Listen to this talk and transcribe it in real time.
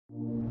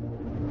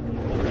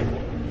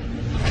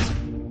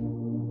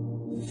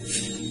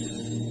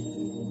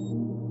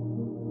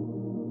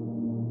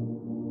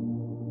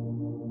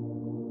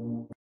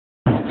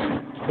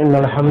إن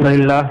الحمد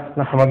لله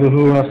نحمده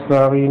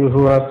ونستعينه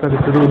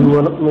ونستغفره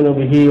ونؤمن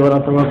به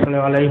ونتوكل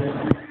عليه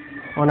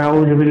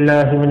ونعوذ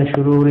بالله من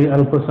شرور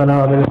أنفسنا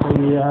ومن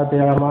سيئات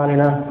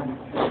أعمالنا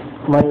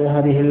من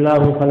يهده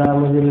الله فلا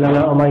مضل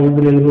له ومن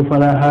يضلل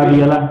فلا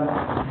هادي له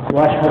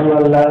وأشهد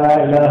أن لا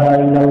إله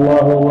إلا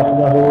الله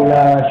وحده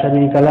لا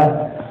شريك له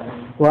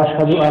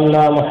وأشهد أن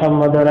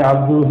محمدا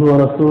عبده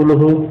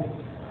ورسوله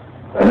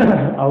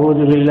أعوذ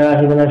بالله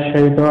من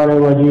الشيطان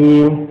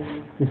الرجيم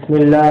بسم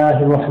الله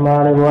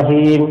الرحمن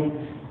الرحيم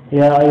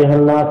يا أيها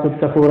الناس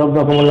اتقوا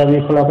ربكم الذي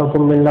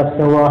خلقكم من نفس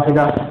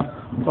واحدة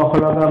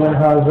وخلق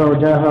منها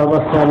زوجها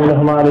وبث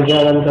منهما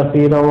رجالا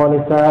كثيرا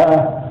ونساء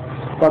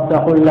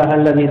واتقوا الله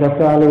الذي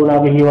تساءلون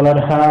به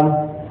والأرحام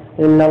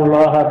إن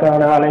الله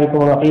كان عليكم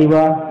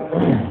رقيبا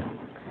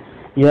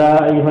يا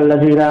أيها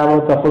الذين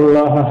آمنوا اتقوا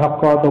الله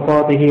حق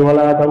تقاته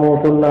ولا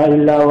تموتن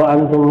إلا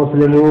وأنتم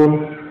مسلمون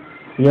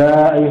يا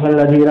أيها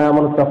الذين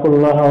آمنوا اتقوا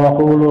الله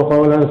وقولوا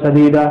قولا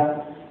سديدا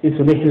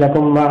يصلح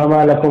لكم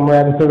أعمالكم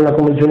ويغفر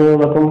لكم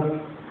ذنوبكم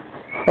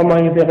ومن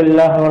يطع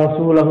الله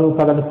ورسوله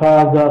فقد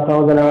فاز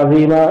فوزا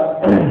عظيما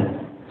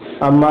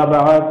أما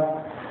بعد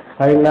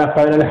فإن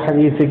خير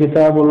الحديث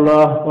كتاب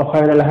الله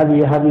وخير الهدي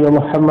هدي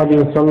محمد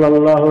صلى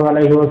الله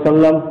عليه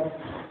وسلم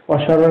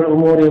وشر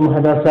الأمور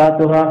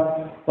محدثاتها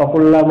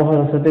وكل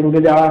محدثة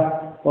بدعة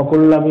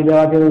وكل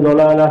بدعة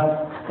ضلالة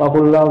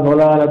وكل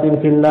ضلالة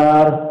في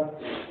النار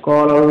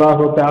قال الله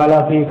تعالى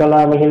في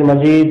كلامه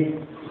المجيد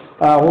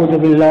أعوذ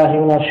بالله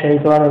من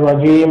الشيطان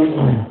الرجيم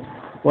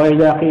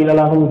وإذا قيل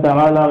لهم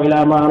تعالوا إلى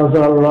ما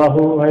أنزل الله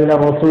وإلى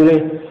رسوله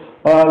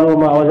قالوا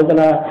ما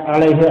وجدنا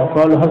عليه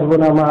قالوا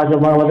حسبنا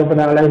ما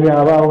وجدنا عليه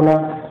آباؤنا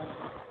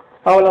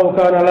أو لو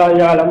كان لا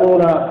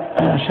يعلمون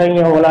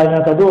شيئا ولا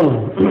يهتدون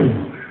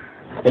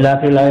إلى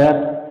آخر الآيات।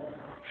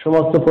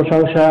 সমস্ত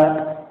প্রশংসা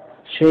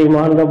সেই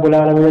মহান রব্বুল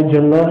আলামিনের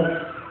জন্য,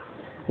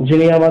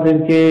 যিনি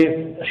আমাদেরকে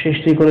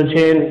সৃষ্টি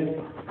করেছেন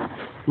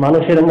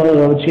মানুষের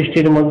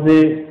সৃষ্টির মধ্যে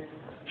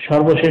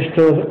সর্বশ্রেষ্ঠ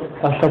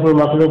আশরাফুল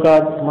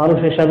মাখলুকাত মানুষ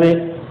হিসাবে,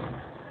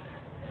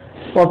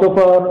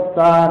 অতঃপর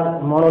তার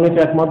মনোনীত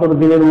একমাত্র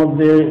দিনের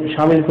মধ্যে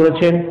শামিল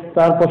করেছেন।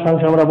 তার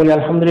প্রশংসা আমরা বলি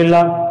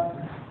আলহামদুলিল্লাহ।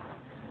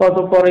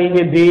 অতঃপর এই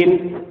যে দিন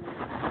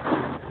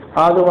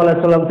আদম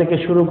আলাইহিস সালাম থেকে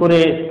শুরু করে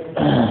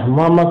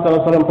মুহাম্মদ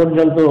সাল্লাল্লাহু আলাইহি ওয়াসাল্লাম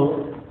পর্যন্ত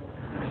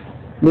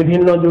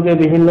বিভিন্ন যুগে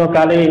বিভিন্ন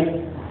কালে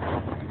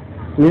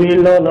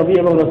বিভিন্ন নবী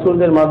এবং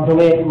রাসূলদের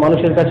মাধ্যমে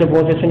মানুষের কাছে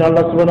পৌঁছেছেন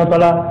আল্লাহ সুবহানাহু ওয়া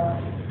তাআলা।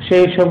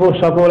 সেই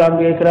সকল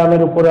আম্বিয়া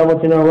কিরামের উপরে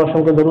অবতীর্ণ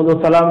অসংখ্য দরুদ ও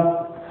সালাম,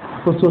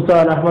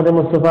 খুসুসান আহমদে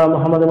মুস্তাফা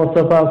মুহাম্মদ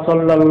মুস্তাফা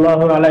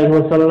সাল্লাল্লাহু আলাইহি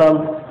ওয়াসাল্লাম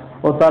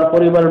ও তার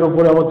পরিবারের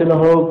উপরে অবতীর্ণ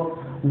হোক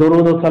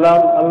দরুদ ও সালাম।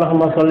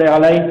 আল্লাহুম্মা সাল্লি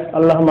আলাইহি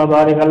আল্লাহুম্মা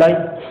বারিক আলাইহি।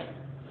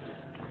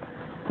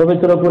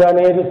 পবিত্র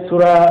কুরআনের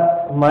সূরা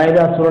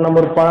মায়েদা সূরা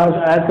নম্বর 5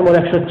 আয়াত নম্বর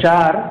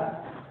 104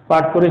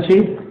 পাঠ করেছি।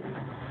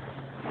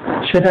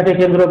 সেটাকে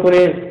কেন্দ্র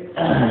করে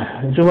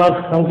জুমার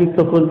সংক্ষিপ্ত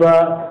খুতবা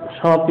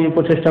সমাপ্তি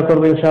প্রচেষ্টা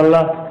করবে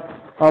ইনশাআল্লাহ।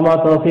 আমা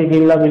তৌফিক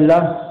ইল্লা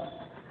বিল্লাহ।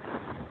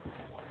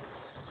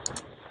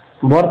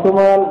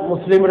 বর্তমান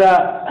মুসলিমরা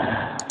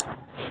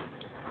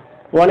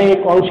অনেক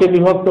অংশে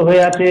বিভক্ত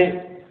হয়ে আছে,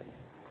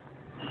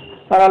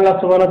 আর আল্লাহ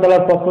সুবহানাহু ওয়া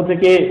তাআলার পক্ষ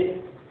থেকে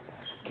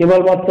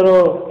কেবলমাত্র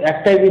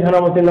একটাই বিধান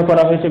অবতীর্ণ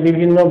করা হয়েছে।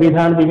 বিভিন্ন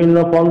বিধান, বিভিন্ন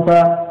পন্থা,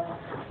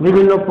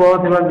 বিভিন্ন পথ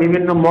এবং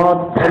বিভিন্ন মত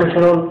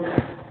অনুসরণ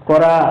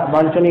করা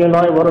বাঞ্ছনীয়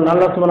নয়, বরং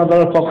আল্লাহ সুবহানাহু ওয়া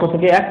তাআলার পক্ষ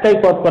থেকে একটাই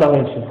পথ করা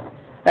হয়েছে,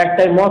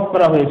 একটাই মত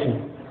করা হয়েছে।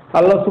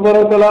 আল্লাহ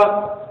সুবহানাহু ওয়া তাআলা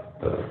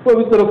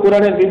পবিত্র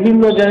কোরআনের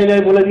বিভিন্ন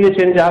জায়গায় বলে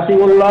দিয়েছেন যে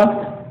আতিউল্লাহ,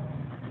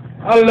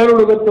 আল্লাহর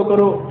অনুগত্য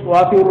করো, ওয়া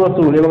আতিউর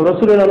রাসূল, এবং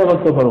রাসূলের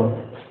অনুগত্য করো।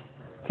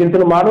 কিন্তু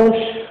মানুষ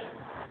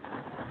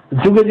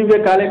যুগে যুগে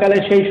কালে কালে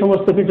সেই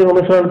সমস্ত কিছু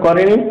অনুসরণ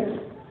করেনি,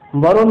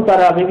 বরং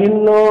তারা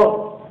বিভিন্ন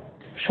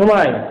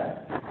সময়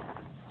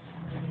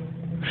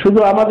শুধু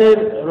আমাদের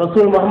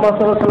রাসূল মুহাম্মদ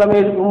সাল্লাল্লাহু আলাইহি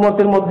ওয়াসাল্লামের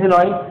উম্মতের মধ্যে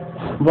নয়,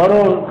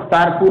 বরং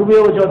তার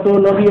পূর্বেও যত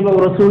নবী এবং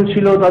রাসূল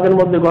ছিল তাদের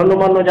মধ্যে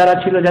গণ্যমান্য যারা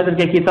ছিল,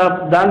 যাদেরকে কিতাব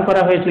দান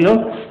করা হয়েছিল,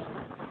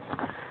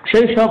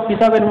 সেই সব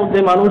কিতাবের মধ্যে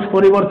মানুষ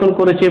পরিবর্তন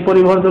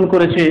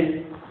করেছে।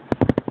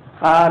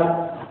 আর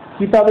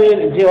কিতাবের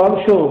যে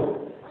অংশ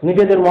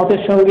নিজেদের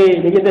মতের সঙ্গে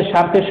নিজেদের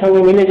স্বার্থের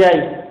সঙ্গে মিলে যায়,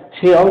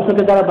 সেই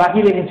অংশকে তারা বাকি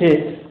রেখেছে,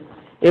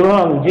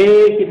 এবং যে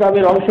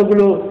কিতাবের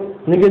অংশগুলো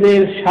নিজেদের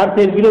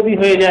স্বার্থের বিরোধী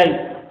হয়ে যায়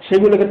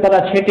সেগুলোকে তারা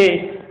ছেটে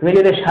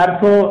নিজেদের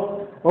স্বার্থ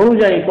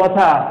অনুযায়ী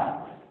কথা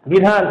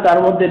বিধান তার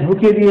মধ্যে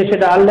ঢুকিয়ে দিয়ে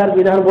সেটা আল্লাহর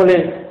বিধান বলে,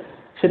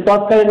 সে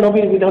তৎকালীন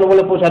নবীর বিধান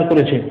বলে প্রচার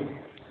করেছে।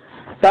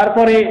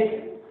 তারপরে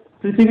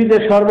পৃথিবীতে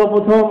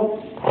সর্বপ্রথম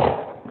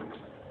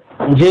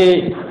যে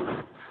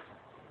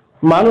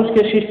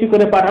মানুষকে সৃষ্টি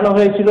করে পাঠানো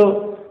হয়েছিল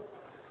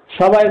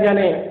সবাই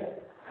জানে,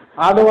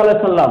 আদম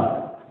আলাইহিস সালাম।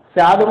 সে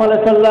আদম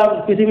আলাইহিস সালাম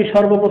পৃথিবীর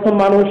সর্বপ্রথম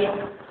মানুষ।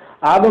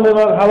 আদম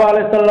এবং হাওয়া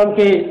আলাইহিস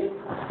সালামকে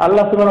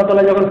আল্লাহ সুবহানাহু ওয়া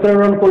তাআলা যখন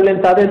প্রেরণ করলেন,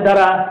 তাদের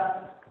দ্বারা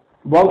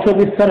বংশ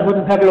বিস্তার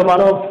হতে থাকলো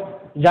মানব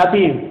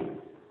জাতির।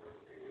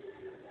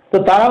 তো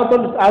তারাও তো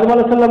আদম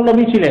আলাইহিস সালাম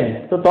নবী ছিলেন,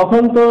 তো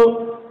তখন তো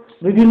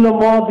বিভিন্ন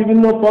মত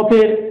বিভিন্ন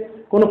পথের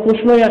কোনো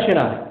প্রশ্নই আসে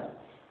না।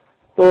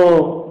 তো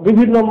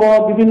বিভিন্ন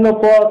মত বিভিন্ন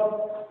পথ,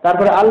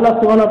 তারপরে আল্লাহ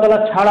সুবহানাহু ওয়া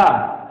তাআলা ছাড়া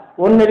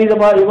অন্যের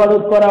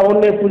ইবাদত করা,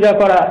 অন্যের পূজা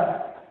করা,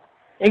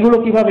 এগুলো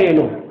কিভাবে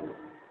এলো?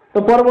 তো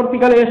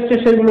পরবর্তীকালে এসছে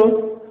সেগুলো।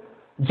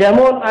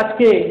 যেমন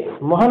আজকে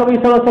মহানবী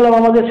সাল্লাল্লাহু আলাইহি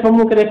ওয়াসাল্লাম আমাদের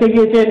সম্মুখে রেখে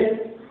গিয়েছেন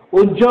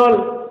উজ্জ্বল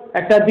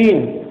একটা দিন,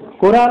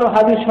 কোরআন ও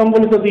হাদিস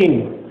সম্বলিত দিন।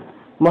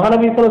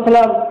 মহানবী সাল্লাল্লাহু আলাইহি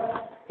ওয়াসাল্লাম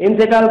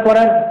ইন্তেকাল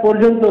করার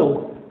পর্যন্ত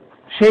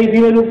সেই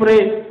দিনের উপরে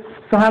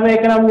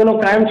সাহাবায়ে কেরামগুলো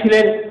কায়েম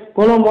ছিলেন।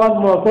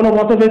 কোনো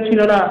মতভেদ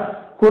ছিল না,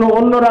 কোনো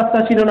অন্য রাস্তা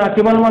ছিল না,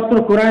 কেবলমাত্র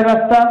কোরআনের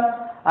রাস্তা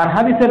আর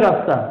হাদিসের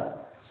রাস্তা।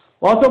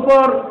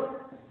 অতঃপর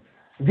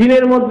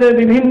দিনের মধ্যে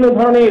বিভিন্ন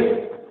ধরনের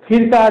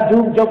ফিরকা,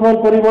 যুগ যখন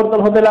পরিবর্তন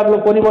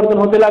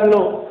হতে লাগলো,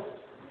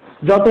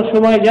 যত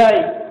সময় যায়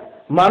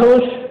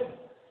মানুষ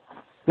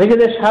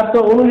নিজেদের স্বার্থ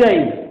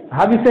অনুযায়ী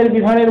হাদিসের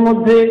বিধানের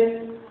মধ্যে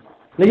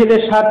নিজেদের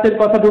স্বার্থের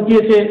কথা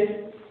ঢুকিয়েছে,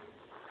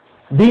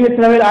 দ্বীন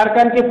ইসলামের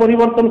আরকানকে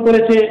পরিবর্তন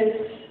করেছে।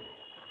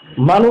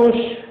 মানুষ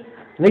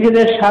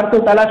নিজেদের স্বার্থ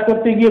তালাশ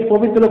করতে গিয়ে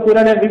পবিত্র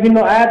কোরআনের বিভিন্ন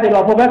আয়াতের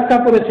অপব্যাখ্যা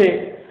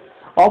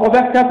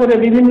করে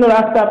বিভিন্ন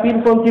রাস্তা,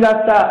 পীরপন্থী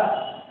রাস্তা,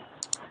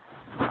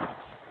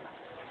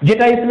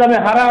 যেটা ইসলামে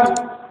হারাম,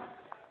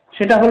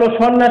 সেটা হলো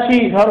সন্ন্যাসী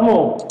ধর্ম।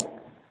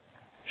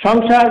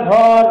 সংসার,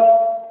 ঘর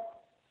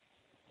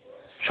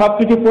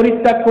সবকিছু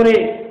পরিত্যাগ করে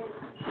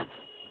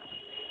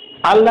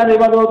আল্লাহর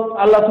ইবাদত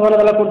আল্লাহ সুবহানাহু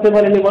ওয়া তাআলা করতে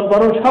বলেনি,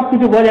 বরং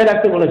সবকিছু বজায়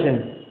রাখতে বলেছেন।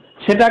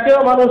 সেটাকেও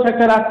মানুষ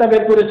একটা রাস্তা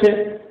বের করেছে।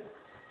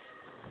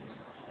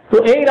 তো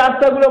এই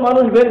রাস্তাগুলো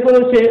মানুষ বের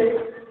করেছে।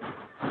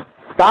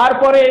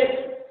 তারপরে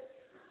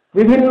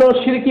বিভিন্ন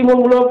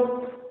শিরকিমূলক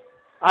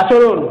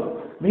আচরণ,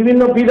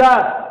 বিভিন্ন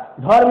বিদআত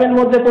ধর্মের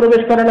মধ্যে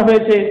প্রবেশ করানো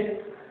হয়েছে।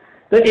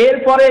 তো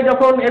এরপরে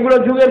যখন এগুলো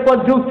যুগের পর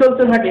যুগ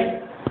চলতে থাকে,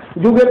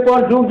 যুগের পর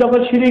যুগ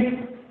যখন শিরিক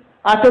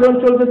আচরণ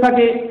চলতে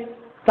থাকে,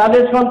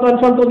 তাদের সন্তান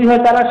সন্ততি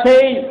হয়, তারা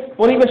সেই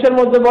পরিবেশের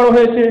মধ্যে বড়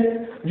হয়েছে।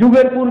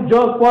 যুগের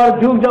পর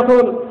যুগ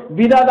যখন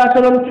বিদআত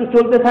আচরণ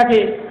চলতে থাকে,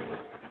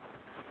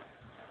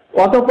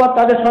 অতঃপর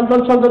তাদের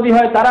সন্তান সন্ততি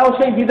হয়, তারাও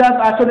সেই বিদআত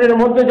আচরণের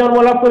মধ্যে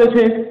জন্মলাভ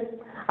করেছে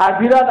আর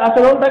বিদআত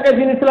আচরণটাকে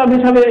দ্বীন ইসলাম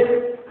হিসাবে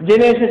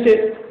জেনে এসেছে।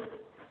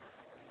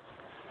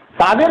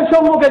 তাদের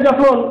সম্মুখে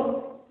যখন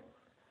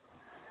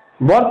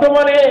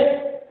বর্তমানে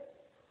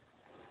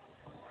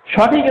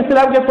সঠিক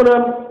ইসলামকে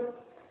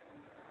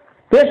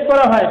পেশ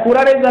করা হয়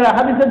কোরআনের দ্বারা,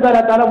 হাদিসের দ্বারা,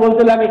 তারা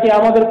বলতে লাগে কি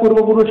আমাদের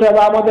পূর্বপুরুষরা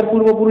বা আমাদের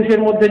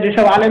পূর্বপুরুষের মধ্যে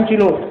যেসব আলেম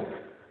ছিল,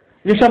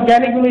 যেসব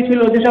জ্ঞানীগুণী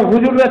ছিল, যেসব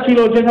হুজুররা ছিল,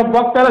 যেসব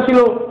বক্তারা ছিল,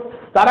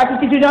 তারা কি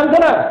কিছু জানতো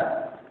না?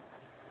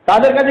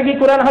 তাদের কাছে কি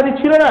কোরআন হাদিস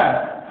ছিল না?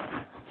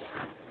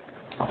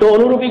 তো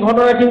অনুরূপী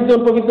ঘটনা কিন্তু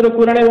পবিত্র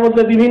কোরআনের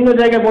মধ্যে বিভিন্ন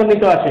জায়গায়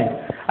বর্ণিত আছে,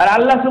 আর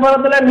আল্লাহ সুবহানাহু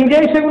ওয়া তাআলা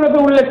নিজেই সেগুলোকে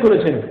উল্লেখ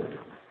করেছেন।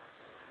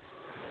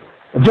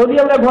 যদি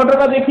আমরা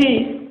ঘটনা দেখি,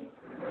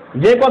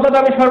 যে কথাটা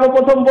আমি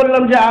সর্বপ্রথম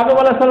বললাম যে আদম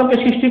আলাইহিস সালামকে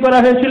সৃষ্টি করা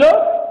হয়েছিল,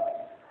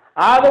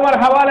 আদম আর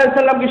হাওয়া আলাইহিস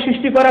সালামকে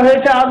সৃষ্টি করা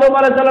হয়েছে, আদম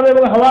আলাইহিস সালাম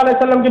এবং হাওয়া আলাইহিস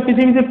সালামকে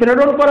পৃথিবীতে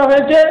প্রেরণ করা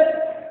হয়েছে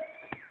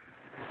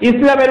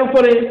ইসলামের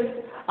উপরে,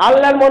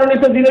 আল্লাহর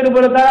মনোনীত দ্বীনের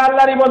উপরে। তারা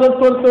আল্লাহর ইবাদত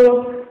করত।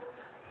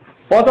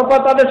 অতঃপর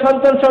তাদের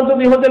সন্তান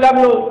সন্ততি হতে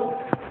লাগলো,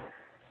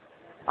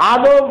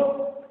 আদম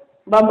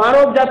বা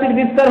মানব জাতির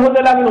বিস্তার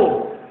হতে লাগলো।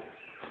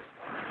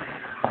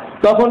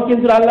 তখন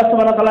কিন্তু আল্লাহ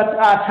সুবহানাহু ওয়া তাআলা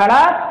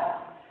ছাড়া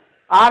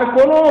আর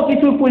কোনো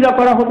কিছু পূজা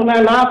করা হতো না,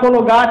 না কোনো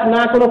গাছ,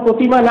 না কোনো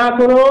প্রতিমা, না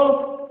কোনো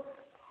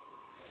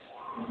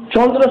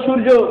চন্দ্র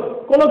সূর্য,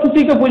 কোনো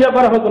কিছুকে পূজা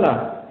করা হতো না।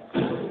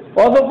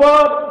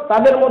 অতঃপর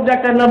তাদের মধ্যে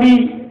একটা নবী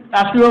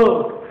আসলো,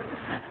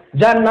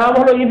 যার নাম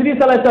হলো ইদ্রিস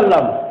আলাইহিস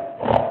সালাম।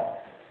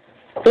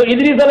 তো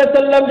ইদ্রিস আলাইহিস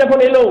সালাম যখন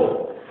এলো,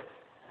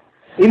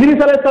 ইদ্রিস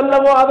আলাইহিস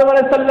সালাম ও আদম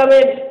আলাইহিস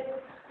সালামের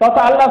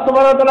তথা আল্লাহ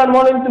সুবহানাহু ওয়া তাআলার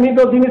মনোনীত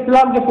দ্বীন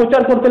ইসলামকে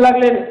প্রচার করতে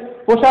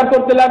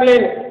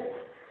লাগলেন,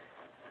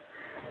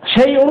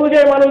 সেই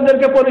অনুযায়ী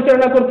মানুষদেরকে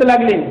পরিচালনা করতে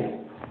লাগলেন।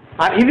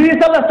 আর ইদ্রিস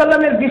আলাইহিস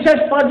সালামের বিশেষ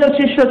 5 জন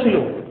শিষ্য ছিল,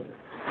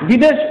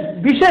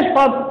 বিশেষ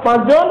 5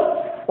 জন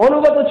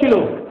অনুগত ছিল।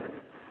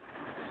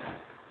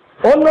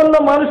 অন্যান্য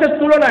মানুষের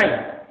তুলনায়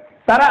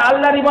তারা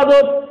আল্লাহর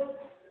ইবাদত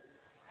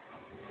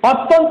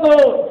অত্যন্ত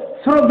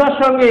শ্রদ্ধার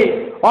সঙ্গে,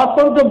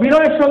 অত্যন্ত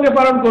বিনয়ের সঙ্গে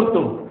পালন করত।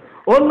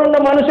 অন্যান্য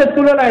মানুষের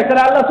তুলনায়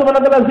তারা আল্লাহ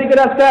সুবহানাহু ওয়া তাআলার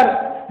জিকির আজকার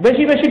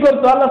বেশি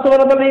করতো, আল্লাহ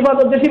সুবহানাহু ওয়া তাআলার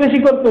ইবাদত বেশি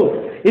করত,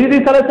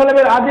 ইদ্রিস আলাইহিস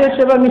সালামের আদেশ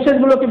এবং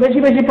নিষেধগুলোকে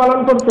বেশি পালন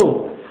করত।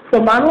 তো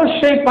মানুষ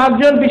সেই 5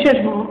 জন বিশেষ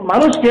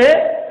মানুষকে,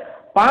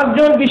 5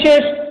 জন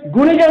বিশেষ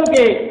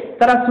গুণীজনকে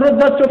তারা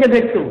শ্রদ্ধার চোখে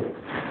দেখত।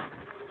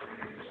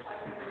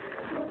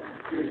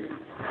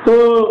 তো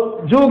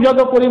যুগ যত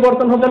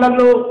পরিবর্তন হতে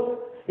লাগলো,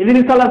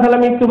 ইদ্রিস আলাইহিস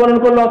সালাম মৃত্যুবরণ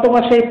করলো, অথবা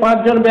সেই 5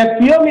 জন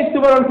ব্যক্তিও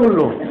মৃত্যুবরণ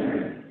করলো।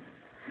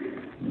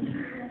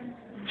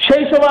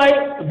 সেই সময়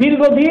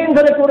দীর্ঘদিন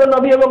ধরে কোনো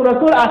নবী এবং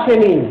রাসূল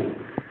আসেনি।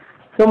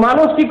 তো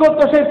মানুষ কি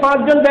করতো? সেই 5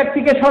 জন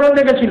ব্যক্তিকে স্মরণ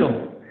রেখেছিল।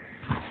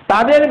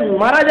 তাদের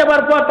মারা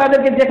যাবার পর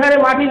তাদেরকে যেখানে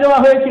মাটি দেওয়া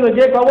হয়েছিল,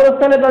 যে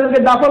কবরস্থানে তাদেরকে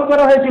দাফন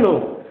করা হয়েছিল,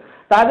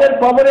 তাদের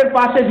কবরের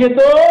পাশে যেত,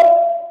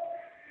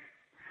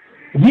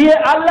 গিয়ে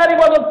আল্লাহর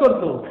ইবাদত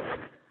করত,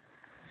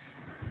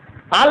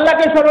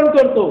 আল্লাহকে স্মরণ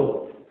করত।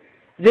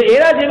 যে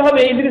এরা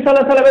যেভাবে ইদ্রিস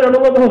আলাইহিস সালামের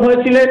অনুগত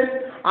হয়েছিলেন,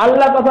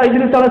 আল্লাহ তথা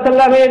ইদ্রিস আলাইহিস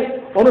সালামের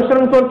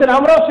অনুসরণ করতেন,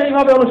 আমরাও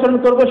সেইভাবে অনুসরণ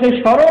করব। সেই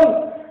স্মরণ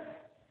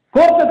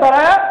করতে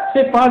তারা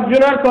সেই 5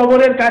 জনের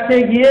কবরের কাছে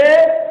গিয়ে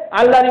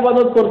আল্লাহর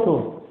ইবাদত করত।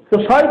 তো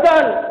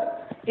শয়তান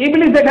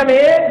ইবলিস এখানে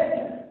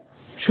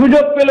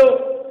সুযোগ পেল,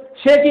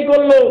 সে কি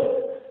করলো,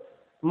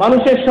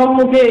 মানুষের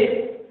সম্মুখে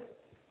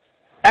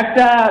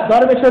একটা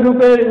দরবেশের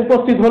রূপে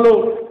উপস্থিত হলো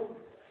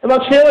এবং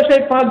সেও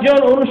সেই 5 জন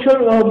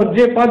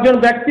যে 5 জন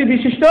ব্যক্তি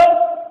বিশিষ্ট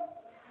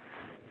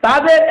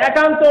তাদের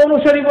একান্ত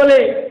অনুসারী বলে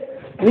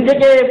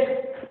নিজেকে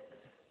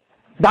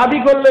দাবি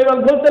করলো এবং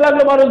বলতে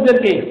লাগলো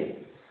মানুষদেরকে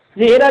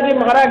যে এরা যে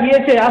মারা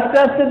গিয়েছে, আস্তে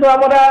আস্তে তো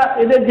আমরা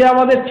এদের যে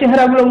আমাদের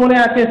চেহারাগুলো মনে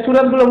আছে,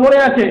 সুরাতগুলো মনে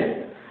আছে,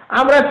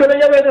 আমরা চলে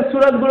যাবো, এদের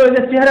সুরাতগুলো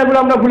এদের চেহারাগুলো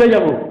আমরা ভুলে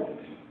যাব,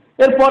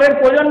 এর পরের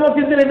প্রজন্ম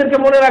কিন্তু এদেরকে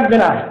মনে রাখবে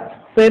না।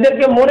 তো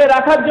এদেরকে মনে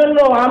রাখার জন্য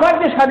আমার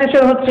যে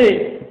সাজেশন হচ্ছে,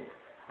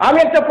 আমি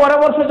একটা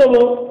পরামর্শ দেব,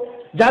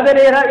 যাদের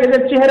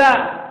এদের চেহারা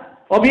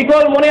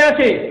অবিকল মনে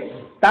আছে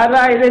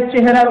তারা এদের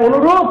চেহারার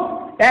অনুরূপ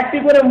একটি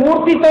করে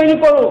মূর্তি তৈরি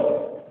করো।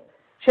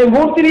 সেই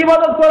মূর্তির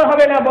ইবাদত করা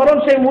হবে না, বরং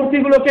সেই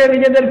মূর্তিগুলোকে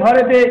নিজেদের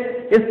ঘরেতে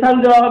স্থান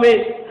দেওয়া হবে।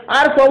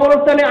 আর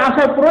কবরস্থানে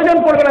আসার প্রয়োজন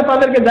পড়বে না,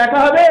 তাদেরকে দেখা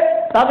হবে,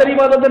 তাদের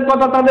ইবাদতের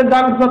কথা, তাদের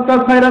দান সৎকার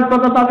খয়রাত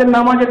কথা, তাদের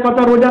নামাজের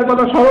কথা, রোজার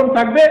কথা স্মরণ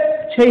থাকবে।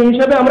 সেই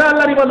হিসাবে আমরা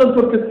আল্লাহর ইবাদত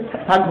করতে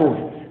থাকবো।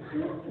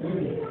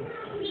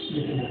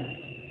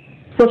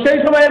 তো সেই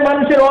সময়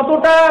মানুষের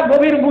অতটা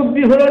গভীর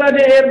বুদ্ধি হলো না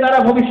যে এর দ্বারা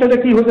ভবিষ্যতে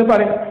কি হতে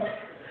পারে।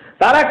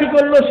 তারা কি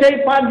করলো, সেই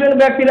 5 জন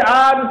ব্যক্তির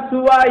আর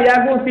সুয়া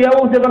ইয়াগুস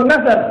ইয়াউস এবং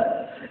নাসার,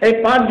 এই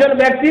 5 জন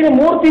ব্যক্তির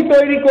মূর্তি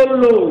তৈরি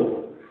করলো।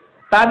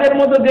 তাদের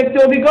মতো দেখতে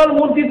অবিকল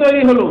মূর্তি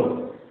তৈরি হলো,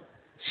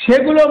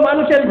 সেগুলো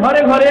মানুষের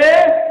ঘরে ঘরে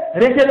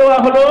রেখে দেওয়া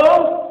হলো।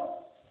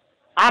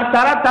 আর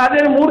তারা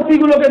তাদের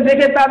মূর্তিগুলোকে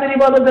দেখে তাদের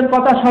ইবাদতের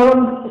কথা স্মরণ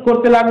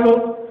করতে লাগলো,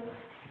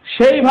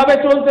 সেইভাবে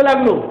চলতে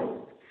লাগলো।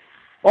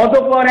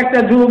 অতঃপর একটা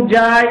যুগ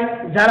যায়,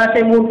 যারা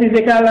সেই মূর্তি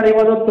দেখে আল্লাহর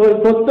ইবাদত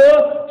করত,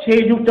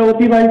 সেই যুগটা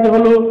অতিবাহিত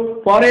হলো।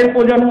 পরের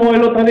প্রজন্ম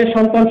এলো, তাদের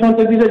সন্তান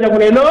সন্ততিরা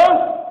যখন এলো,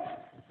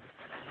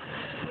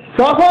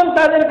 তখন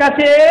তাদের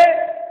কাছে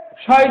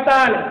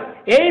শয়তান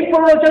এই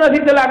প্ররোচনা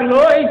দিতে লাগলো,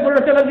 এই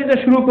প্ররোচনা দিতে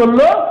শুরু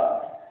করলো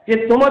যে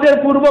তোমাদের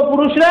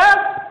পূর্বপুরুষরা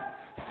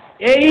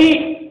এই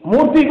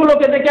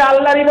মূর্তিগুলোকে দেখে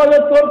আল্লাহর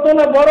ইবাদত করতো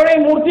না, বরং এই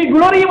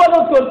মূর্তিগুলোরই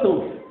ইবাদত করতো।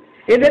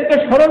 এদেরকে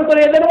স্মরণ করে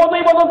এদের মতো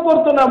ইবাদত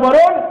করতো না,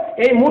 বরং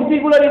এই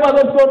মূর্তিগুলোর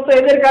ইবাদত করতো,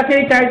 এদের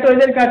কাছেই চাইতো,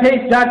 এদের কাছেই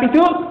যা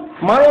কিছু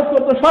মানুষ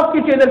করতো সব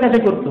কিছু এদের কাছে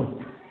করতো।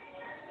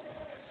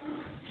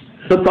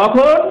 তো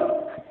তখন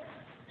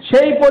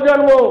সেই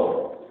প্রজন্ম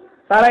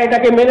তারা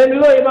এটাকে মেনে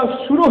নিল এবং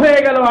শুরু হয়ে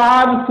গেল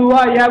আদ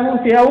সুয়া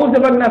ইয়াগুস ইয়াউস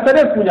এবং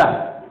নাসারের পূজা।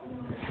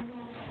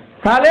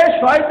 তাহলে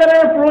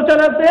শয়তানের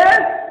প্ররোচনাতে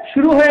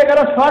শুরু হয়ে গেল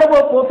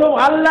সর্বপ্রথম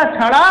আল্লাহ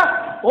ছাড়া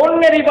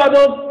অন্যের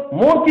ইবাদত,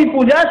 মূর্তি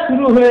পূজা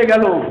শুরু হয়ে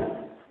গেল।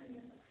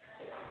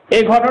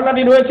 এই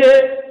ঘটনাটি রয়েছে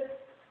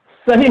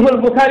সহিহুল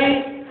বুখারী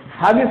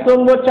হাদিস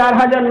নম্বর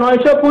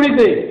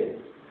 4920-তে।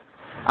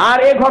 আর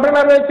এই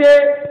ঘটনা রয়েছে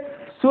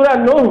সূরা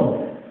নূহ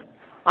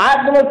আয়াত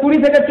নম্বর 20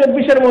 থেকে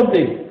 24-এর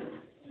মধ্যে,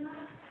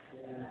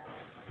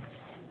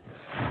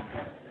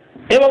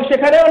 এবং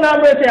সেখানেও নাম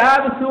রয়েছে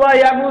আদ সুয়া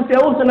ইয়াগুস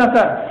ইয়াউস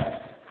নাসার।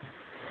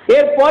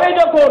 এরপরে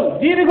যখন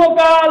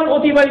দীর্ঘকাল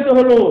অতিবাহিত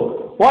হলো,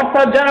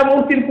 অর্থাৎ যারা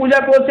মূর্তির পূজা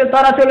করছে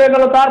তারা চলে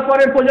গেল,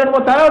 তারপরের প্রজন্ম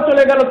তারাও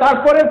চলে গেল,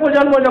 তারপরের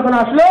প্রজন্ম যখন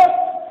আসলো,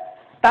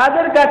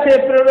 তাদের কাছে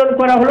প্রেরণ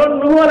করা হলো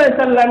নূহ আলাইহিস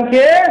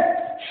সালামকে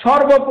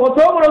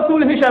সর্বপ্রথম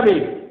রসূল হিসাবে।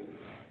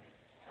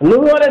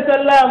 নূহ আলাইহিস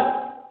সালাম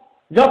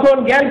যখন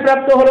জ্ঞান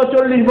প্রাপ্ত হলো,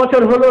 40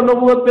 বছর হলো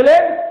নবুয়ত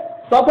পেলেন,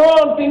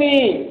 তখন তিনি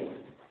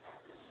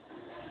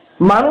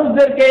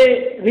মানুষদেরকে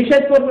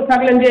নিষেধ করতে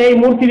থাকলেন যে এই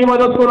মূর্তির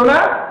ইবাদত করো না,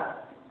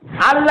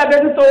 আল্লাহ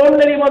ব্যতীত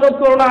অন্যের ইবাদত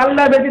করো না,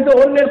 আল্লাহ ব্যতীত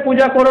অন্যের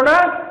পূজা করো না,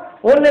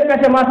 অন্যের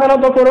কাছে মাথা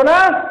নত করো না,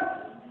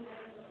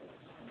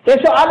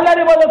 এসো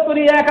আল্লাহর ইবাদত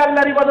করি, এক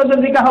আল্লাহর ইবাদতের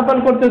দিকে আহ্বান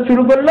করতে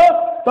শুরু করলো।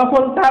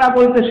 তখন তারা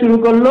বলতে শুরু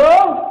করলো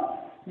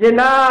যে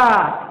না,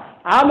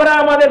 আমরা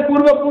আমাদের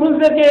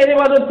পূর্বপুরুষদেরকে এর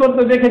ইবাদত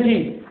করতে দেখেছি,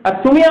 আর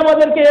তুমি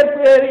আমাদেরকে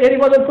এর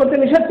ইবাদত করতে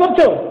নিষেধ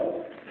করছো।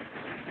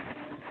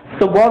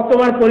 তো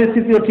বর্তমান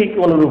পরিস্থিতিও ঠিক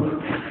অনুরূপ,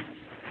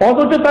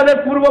 অথচ তাদের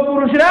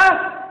পূর্বপুরুষরা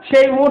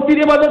সেই মূর্তির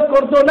ইবাদত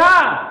করতো না,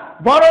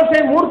 বরং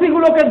সেই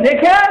মূর্তিগুলোকে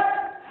দেখে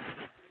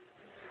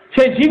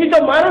সেই জীবিত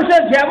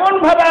মানুষের যেমন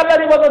ভাবে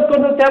আল্লাহর ইবাদত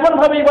করতো তেমন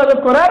ভাবে ইবাদত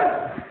করার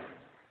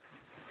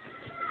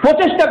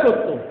প্রচেষ্টা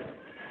করত।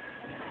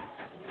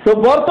 তো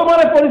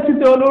বর্তমানে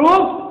পরিস্থিতি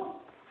অনুরূপ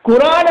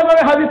কোরআন এবং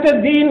হাদিসের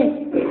দিন,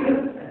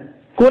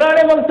 কোরআন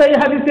এবং সেই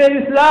হাদিসের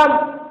ইসলাম,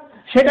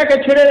 সেটাকে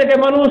ছেড়ে রেখে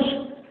মানুষ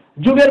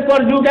যুগের পর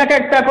যুগ এক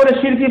একটা করে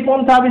শিরকি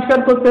পন্থা আবিষ্কার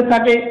করতে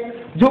থাকে।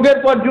 যুগের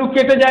পর যুগ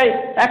কেটে যায়,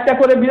 একটা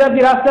করে বিরাটি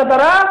রাস্তা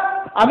তারা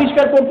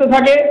আবিষ্কার করতে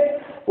থাকে।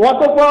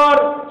 অতঃপর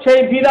সেই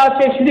বিরাট,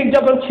 সেই শিরিক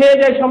যখন ছেয়ে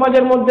যায়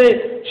সমাজের মধ্যে,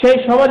 সেই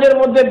সমাজের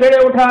মধ্যে বেড়ে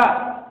ওঠা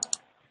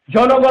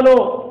জনগণ,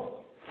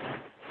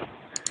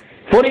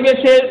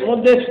 পরিবেশের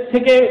মধ্যে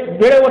থেকে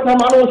বেড়ে ওঠা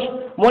মানুষ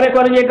মনে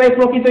করে যে এটাই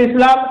প্রকৃত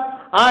ইসলাম।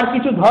 আর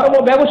কিছু ধর্ম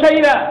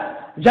ব্যবসায়ীরা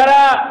যারা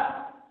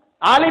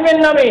আলিমের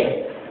নামে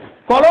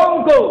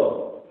কলঙ্ক,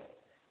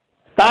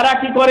 তারা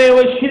কি করে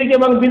ওই শিরক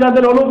এবং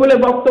বিদআতের অনুকূলে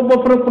বক্তব্য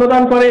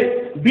প্রদান করে,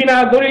 বিনা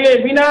দলিলে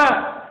বিনা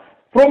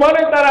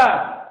প্রমাণে তারা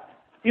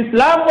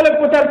ইসলাম বলে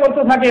প্রচার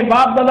করতে থাকে,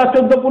 বাপ দাদা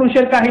 14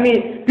 পুরুষের কাহিনী,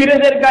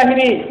 পীরেদের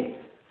কাহিনী,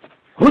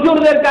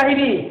 হুজুরদের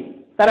কাহিনী,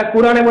 তারা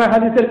কোরআন এবং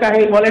হাদিসের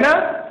কাহিনী বলে না।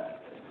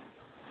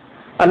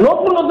 আর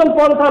নতুন নতুন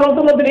পন্থা,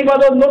 নতুন নতুন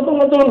ইবাদত, নতুন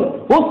নতুন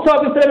উৎসব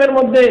ইসলামের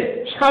মধ্যে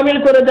সামিল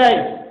করে দেয়,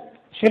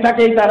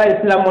 সেটাকেই তারা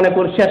ইসলাম মনে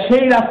করছে, আর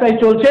সেই রাস্তায়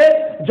চলছে।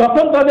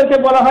 যখন তাদেরকে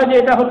বলা হয় যে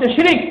এটা হচ্ছে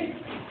শিরিক,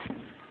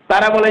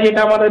 তারা বলে যে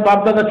এটা আমাদের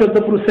বাপদাদা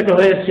 14 পুরুষ থেকে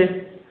হয়ে এসছে।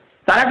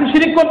 তারা কি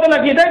শিরিক করতো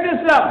নাকি? এটাই তো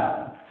ইসলাম।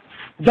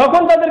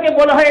 যখন তাদেরকে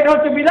বলা হয় এটা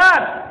হচ্ছে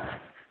বিদআত,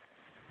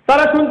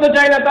 তারা শুনতে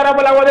চায় না। তারা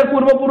বলে আমাদের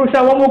পূর্বপুরুষরা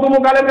অমুক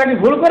অমুক আলেমরা কি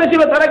ভুল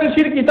করেছিল, তারা কি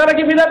শিরকি, তারা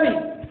কি বিদআতি।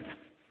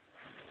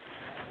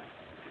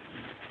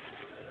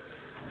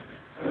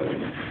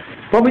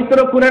 পবিত্র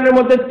কুরআনের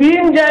মধ্যে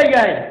 3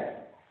 জায়গায়,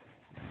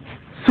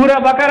 সূরা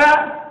বাকারা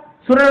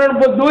সূরা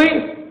নম্বর 2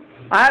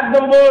 আয়াত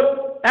নম্বর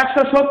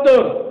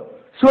 170,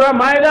 সূরা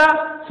মায়দা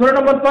সূরা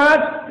নম্বর 5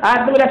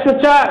 আয়াত নম্বর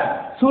 104,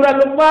 সূরা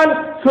লুকমান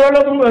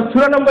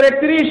সূরা নম্বর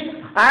 31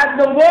 আয়াত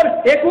নম্বর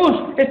 21,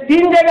 এই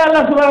 3 জায়গায়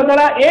আল্লাহ সুবহানাহু ওয়া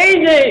তাআলা এই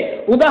যে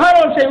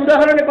উদাহরণ, সেই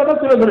উদাহরণের কথা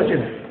তুলে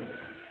ধরেছেন।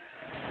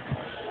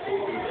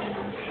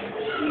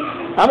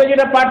 আমি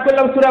যেটা পাঠ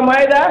করলাম সূরা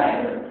মায়দা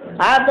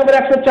আয়াত নম্বর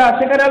 104,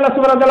 সেখানে আল্লাহ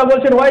সুবহানাহু ওয়া তাআলা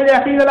বলছেন, ওয়া ইযা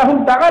কিলা লাহুম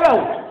তাগালাউ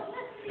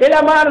ইলা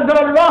মা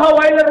আনজালাল্লাহু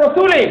ওয়া ইলা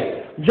রাসূলি,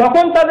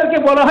 যখন তাদেরকে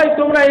বলা হয়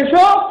তোমরা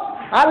এসো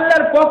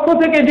আল্লাহর পক্ষ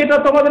থেকে যেটা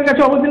তোমাদের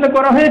কাছে অবতীর্ণ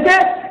করা হয়েছে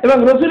এবং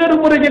রাসূলের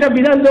উপরে যেটা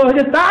বিধান দেওয়া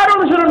হয়েছে তার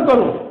অনুসরণ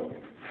করো।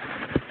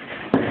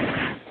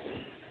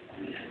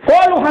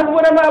 ক্বালু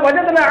হাসবুনা মা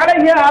ওয়াজাদনা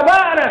আলাইহি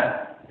আবানা,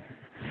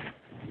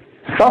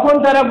 তখন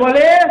তারা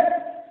বলে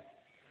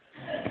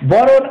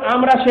বরং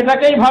আমরা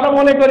সেটাকেই ভালো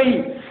মনে করি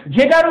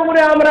যেটার উপরে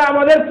আমরা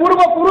আমাদের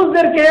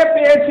পূর্বপুরুষদেরকে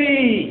পেয়েছি।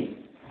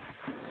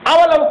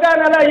 আওয়ালাউ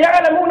কানা লা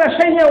ইয়ালামুনা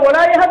শাইআন ওয়া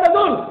লা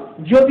ইয়াহতাদুন,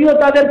 যদিও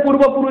তাদের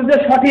পূর্বপুরুষদের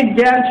সঠিক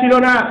জ্ঞান ছিল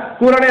না,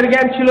 কোরআনের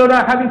জ্ঞান ছিল না,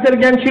 হাদিসের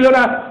জ্ঞান ছিল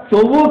না,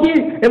 তবুও কি,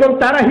 এবং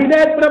তারা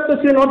হিদায়াত প্রাপ্ত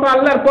ছিলেন অত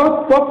আল্লাহর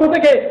পক্ষ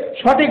থেকে,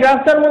 সঠিক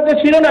রাস্তার মধ্যে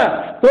ছিল না,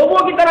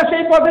 তবুও কি তারা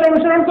সেই পথের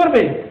অনুসরণ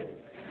করবে?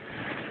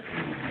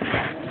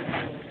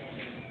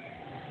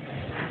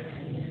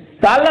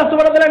 তা আল্লাহ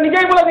সুবহানাহু ওয়া তাআলা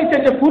নিজেই বলে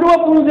দিচ্ছেন যে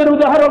পূর্বপুরুষদের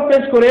উদাহরণ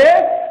পেশ করে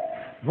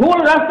ভুল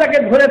রাস্তাকে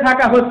ধরে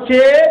থাকা হচ্ছে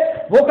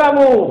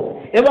বোকামো,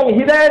 এবং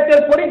হিদায়াতের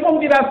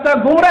পরিপন্থী রাস্তা,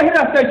 গুমরাহি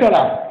রাস্তায়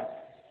চলা।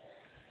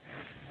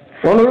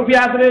 অনুরূপী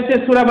আয়াত রয়েছে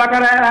সূরা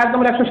বাকারা আয়াত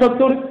নম্বর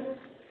 170,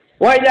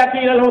 ওয়া ইযা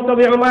কিলা লাহুম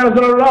তাবিউ মা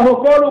আনজালাল্লাহু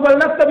ক্বালু বাল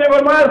নাত্তাবিউ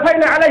মা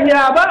আলফাইনা আলাইহি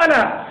আবানা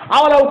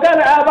আওয়ালাউ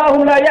কানা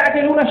আবাহুম লা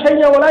ইয়াকিলুনা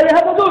শাইআন ওয়া লা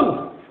ইয়াহতাদুন,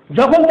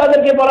 যখন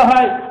তাদেরকে বলা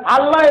হয়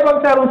আল্লাহ এবং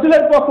তার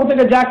রাসূলের পক্ষ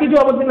থেকে যা কিছু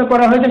অবতীর্ণ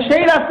করা হয়েছে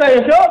সেই রাস্তায়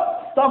এসো,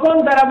 তখন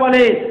তারা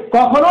বলে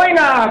কখনোই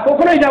না,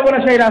 কখনোই যাব না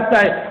সেই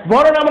রাস্তায়,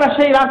 বরং আমরা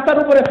সেই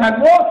রাস্তার উপরে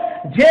থাকবো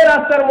যে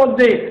রাস্তার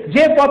মধ্যে,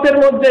 যে পথের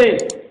মধ্যে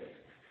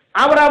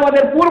আমরা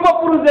আমাদের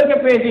পূর্বপুরুষদেরকে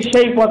পেয়েছি,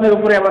 সেই পথের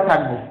উপরে আমরা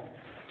থাকবো।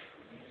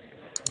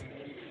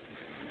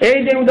 এই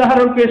যে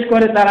উদাহরণ পেশ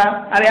করে তারা,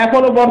 আর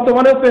এখনো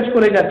বর্তমানেও পেশ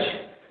করে যাচ্ছে।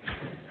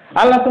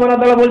 আল্লাহ সুবহানাহু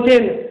ওয়া তাআলা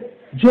বলছেন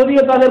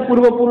যদিও তাদের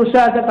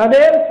পূর্বপুরুষরা আছে,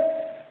 তাদের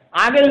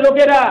আগের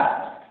লোকেরা,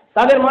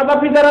 তাদের মাতা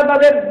পিতারা,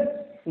 তাদের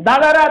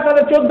দাদারা,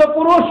 তাদের 14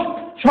 পুরুষ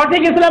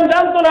সঠিক ইসলাম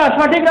জানতো না,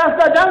 সঠিক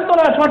রাস্তা জানতো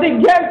না, সঠিক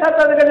জ্ঞান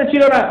তাদের কাছে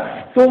ছিল না,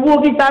 তবুও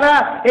কি তারা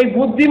এই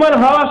বুদ্ধিমান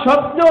হওয়া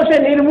সত্ত্বেও সে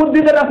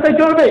নির্বুদ্ধিদের রাস্তায়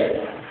চলবে?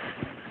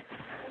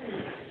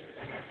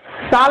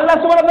 তা আল্লাহ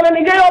সুবহানাহু ওয়া তাআলা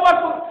নিজেই অবাক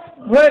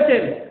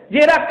হয়েছেন যে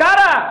এরা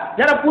কারা,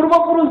 যারা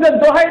পূর্বপুরুষদের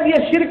দোহাই দিয়ে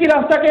শিরকি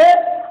রাস্তাকে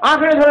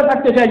আঁকড়ে ধরে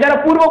থাকতে চায়, যারা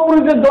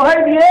পূর্বপুরুষদের দোহাই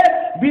দিয়ে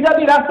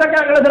বিদাতি রাস্তাকে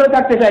আঁকড়ে ধরে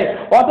থাকতে চায়,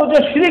 অথচ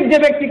শিরক যে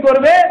ব্যক্তি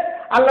করবে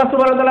আল্লাহ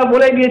সুবহানাহু ওয়া তাআলা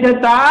বলে দিয়েছেন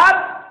তার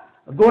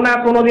গুনাহ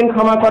কোনোদিন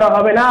ক্ষমা করা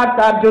হবে না,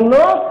 তার জন্য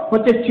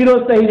হচ্ছে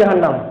চিরস্থায়ী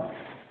জাহান্নাম।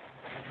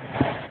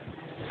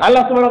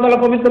 আল্লাহ সুবহানাহু ওয়া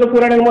তাআলা পবিত্র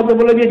কোরআনের মধ্যে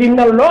বলে দিয়েছেন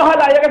ইন্নাল্লাহা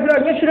লা ইয়াগফিরু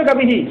আন ইউশরাকা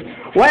বিহি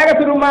ওয়া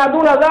ইয়াগফিরু মা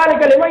দুনা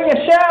যালিকা লিমান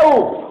ইয়াশাউ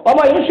ওয়া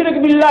মান ইউশরিক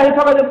বিল্লাহি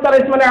ফাকাদ ইফতারা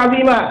ইসমান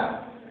আযীমা,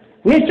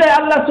 নিশ্চয়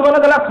আল্লাহ সুবহানাহু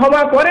ওয়া তাআলা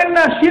ক্ষমা করেন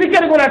না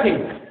শিরকের গুনাহকে,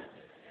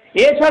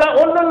 এছাড়া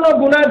অন্যান্য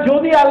গুনাহ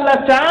যদি আল্লাহ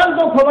চান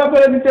তো ক্ষমা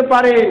করে দিতে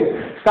পারেন,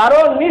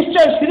 কারণ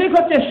নিশ্চয় শিরক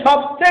হচ্ছে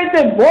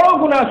সবচেয়ে বড়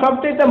গুনাহ,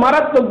 সবচেয়ে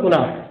মারাত্মক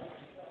গুনাহ।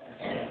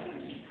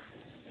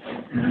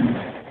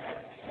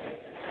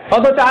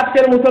 অথচ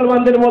আজকের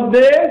মুসলমানদের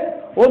মধ্যে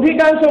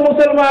অধিকাংশ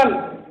মুসলমান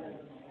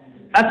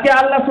আজকে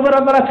আল্লাহ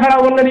সুবহানাহু ওয়া তাআলা ছাড়া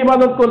অন্যের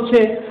ইবাদত করছে,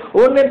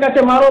 অন্যের কাছে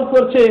মানত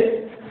করছে,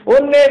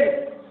 অন্যের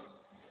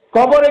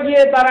কবরে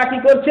গিয়ে তারা কি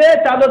করছে,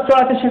 চাদর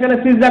চড়াচ্ছে, সেখানে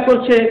সিজদা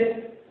করছে।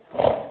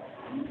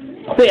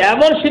 তো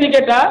এমন শিরক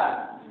এটা,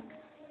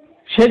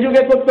 সে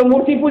যুগে করতো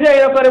মূর্তি পূজা,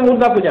 এরা করে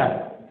মুর্দা পূজা।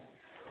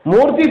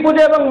 মূর্তি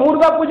পূজা এবং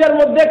মুর্দা পূজার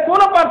মধ্যে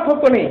কোনো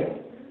পার্থক্য নেই,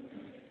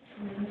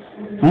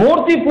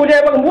 মূর্তি পূজা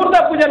এবং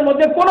মুর্দা পূজার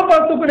মধ্যে কোনো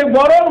পার্থক্য নেই,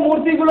 বরং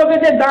মূর্তিগুলোকে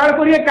যে দাঁড়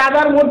করিয়ে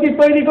কাদার মূর্তি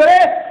তৈরি করে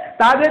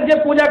তাদের যে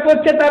পূজা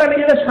করছে তারা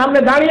নিজেদের সামনে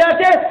দাঁড়িয়ে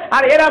আছে,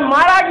 আর এরা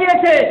মারা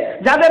গিয়েছে,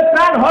 যাদের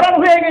প্রাণ হরণ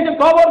হয়ে গেছে,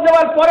 কবর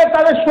দেওয়ার পরে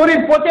তাদের শরীর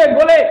পচে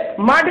গলে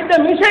মাটিতে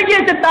মিশে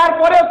গিয়েছে,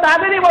 তারপরেও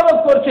তাদের ইবাদত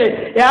করছে,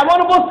 এমন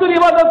বস্তুর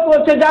ইবাদত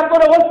করছে যার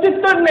কোনো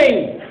অস্তিত্ব নেই।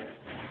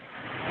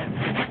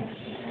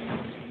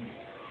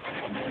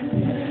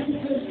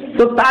 তো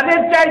তো তাদের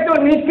চাইতে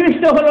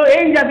নিকৃষ্ট হলো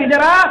এই জাতি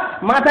যারা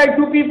মাথায়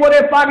টুপি পরে,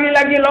 পাগড়ি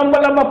লাগিয়ে, লম্বা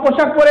লম্বা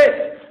পোশাক পরে,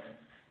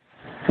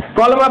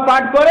 কলমা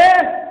পাঠ করে,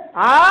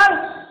 আর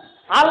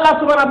আল্লাহ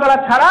সুবহানাহু ওয়া তাআলা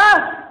ছাড়া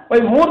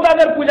ওই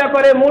মুর্দাদের পূজা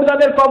করে,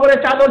 মুর্দাদের কবরে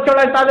চাদর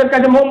চড়ায়, তাদের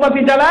কাছে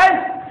মোমবাতি জ্বালায়,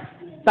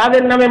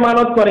 তাদের নামে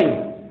মানত করে।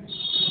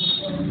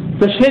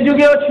 তো সে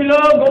যুগেও ছিল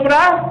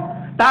গোমরাহ,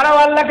 তারাও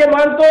আল্লাহকে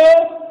মানত,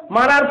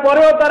 মানার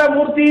পরেও তারা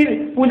মূর্তির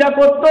পূজা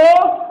করত,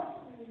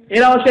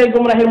 এরাও সেই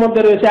গোমরাহের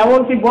মধ্যে রয়েছে।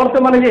 এমনকি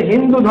বর্তমানে যে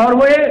হিন্দু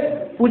ধর্মে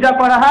পূজা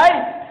করা হয়,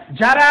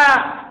 যারা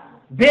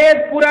বেদ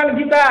পুরাণ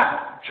গীতা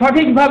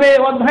সঠিকভাবে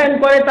অধ্যয়ন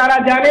করে তারা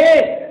জানে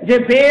যে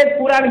বেদ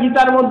পুরাণ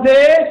গীতার মধ্যে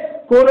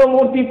কোনো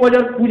মূর্তি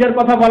পূজার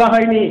কথা বলা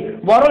হয়নি,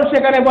 বরং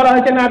সেখানে বলা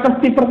হয়েছে না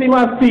তস্তি প্রতিমা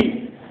আস্তি,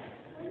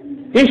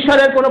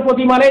 ঈশ্বরের কোনো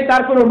প্রতিমা নেই,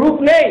 তার কোনো রূপ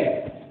নেই।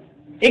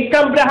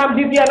 ইক্কাম ব্রাহাম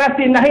দ্বিতীয়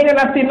নাস্তি, নাহিনে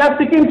নাস্তি,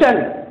 নাস্তি কিঞ্চন,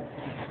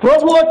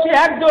 প্রভু হচ্ছে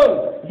একজন,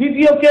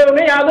 দ্বিতীয় কেউ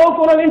নেই, আদৌ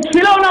কোনোদিন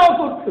ছিল না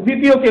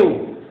দ্বিতীয় কেউ।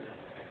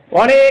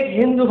 অনেক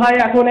হিন্দু ভাই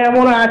এখন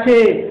এমন আছে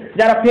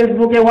যারা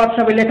ফেসবুকে,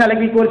 হোয়াটসঅ্যাপে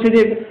লেখালেখি করছে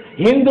যে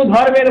হিন্দু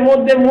ধর্মের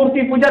মধ্যে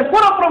মূর্তি পূজার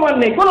কোনো প্রমাণ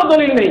নেই, কোনো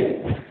দলিল নেই।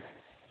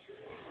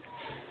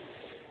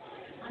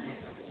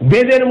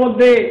 বেদের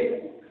মধ্যে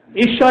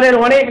ঈশ্বরের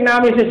অনেক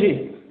নাম এসেছে,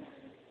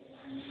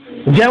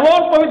 যেমন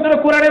পবিত্র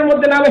কোরআনের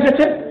মধ্যে নাম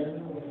এসেছে।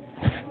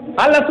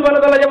 আল্লাহ সুবহানাহু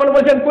ওয়া তাআলা যেমন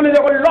বলেছেন, কুল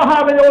ইউল্লাহা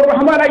ওয়া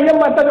রাহমান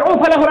আইয়াম্মা তাদউ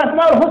ফালাহুল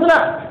আসমাউল হুসনা।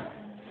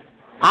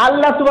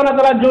 আল্লাহ সুবহানাহু ওয়া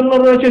তাআলার জন্য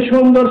রয়েছে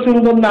সুন্দর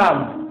সুন্দর নাম।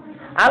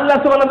 আল্লাহ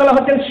সুবহানাহু ওয়া তাআলা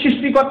হচ্ছেন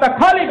সৃষ্টিকর্তা,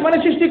 খালিক মানে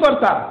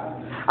সৃষ্টিকর্তা,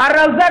 আর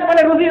রাজ্জাক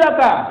মানে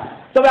রুজিদাতা।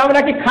 তবে আমরা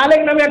কি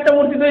খালেক নামে একটা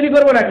মূর্তি তৈরি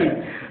করব নাকি?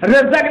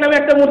 রাজ্জাক নামে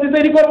একটা মূর্তি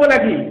তৈরি করব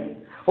নাকি?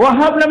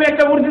 ওয়াহাব নামে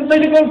একটা মূর্তি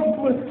তৈরি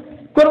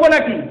করব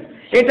নাকি?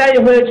 এটাই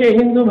হয়েছে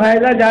হিন্দু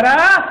ভাইরা যারা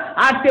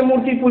আজকে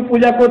মূর্তি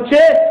পূজা করছে,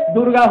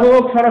 দুর্গা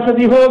হোক,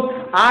 সরস্বতী হোক,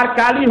 আর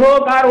কালী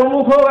হোক, আর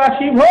অমুক হোক, আর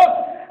শিব হোক,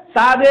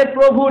 তাদের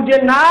প্রভুর যে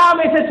নাম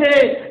এসেছে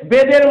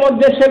বেদের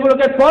মধ্যে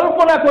সেগুলোকে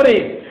কল্পনা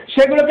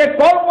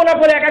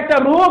করে এক একটা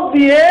রূপ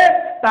দিয়ে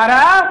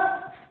তারা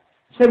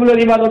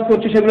সেগুলোর ইবাদত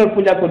করছে, সেগুলোর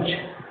পূজা করছে।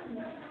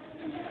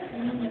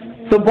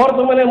 তো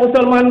বর্তমানে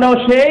মুসলমানরাও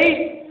সেই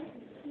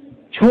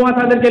ছোঁয়া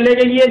তাদেরকে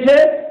লেগে গিয়েছে।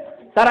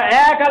 তারা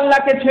এক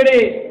আল্লাহকে ছেড়ে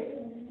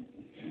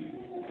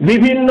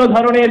বিভিন্ন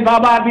ধরনের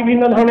বাবা,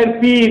 বিভিন্ন ধরনের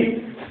পীর,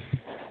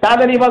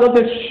 তাদের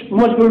ইবাদতে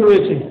মশগুল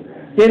রয়েছে।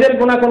 এদের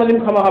গুনাহ কোনোদিন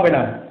ক্ষমা হবে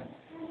না,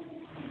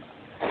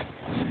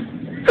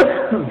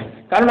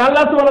 কারণ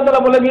আল্লাহ সুবহানাহু ওয়া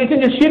তাআলা বলে দিয়েছেন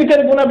যে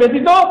শিরকের গুনাহ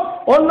ব্যতীত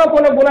অন্য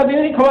কোনো গুনাহ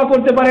তিনি ক্ষমা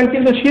করতে পারেন,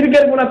 কিন্তু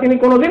শিরকের গুনাহ তিনি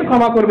কোনোদিন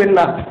ক্ষমা করবেন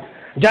না।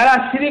 যারা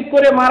শিরক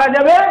করে মারা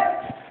যাবে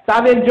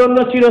তাদের জন্য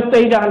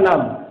চিরস্থায়ী জাহান্নাম।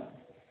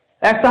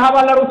 এক সাহাবা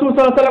আল্লাহ রাসূল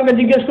সাল্লাল্লাহু আলাইহি ওয়াসাল্লামকে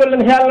জিজ্ঞেস করলেন,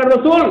 হে আল্লাহর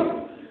রাসূল,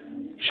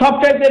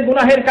 সবচাইতে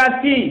গুনাহের কাজ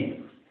কি?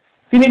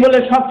 তিনি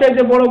বললেন,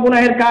 সবচাইতে বড়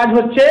গুনাহের কাজ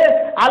হচ্ছে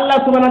আল্লাহ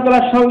সুবহানাহু ওয়া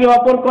তাআলার সঙ্গে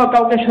অপর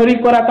কাউকে শরীক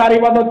করা, তার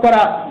ইবাদত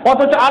করা,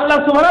 অথচ আল্লাহ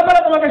সুবহানাহু ওয়া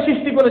তাআলা তোমাকে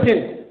সৃষ্টি করেছেন।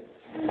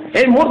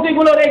 এই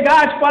মূর্তিগুলোর, এই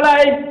গাছপালা,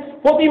 এই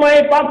প্রতিমা,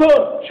 এই পাথর,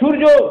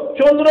 সূর্য,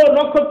 চন্দ্র,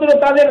 নক্ষত্র,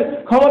 তাদের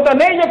ক্ষমতা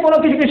নেই যে কোনো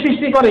কিছুকে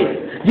সৃষ্টি করে।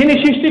 যিনি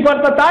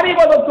সৃষ্টিকর্তা তারই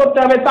ইবাদত করতে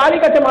হবে, তারই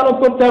কাছে মানত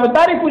করতে হবে,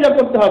 তারই পূজা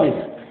করতে হবে।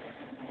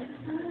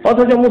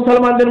 অথচ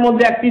মুসলমানদের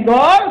মধ্যে একটি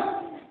দল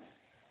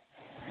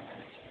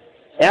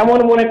এমন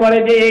মনে করে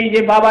যে এই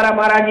যে বাবারা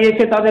মারা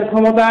গিয়েছে তাদের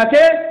ক্ষমতা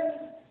আছে,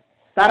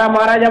 তারা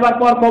মারা যাবার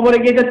পর কবরে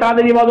গিয়েছে,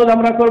 তাদের ইবাদত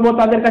আমরা করব,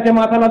 তাদের কাছে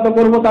মাথা নত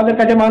করব, তাদের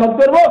কাছে মানত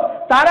করব,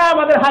 তারা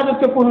আমাদের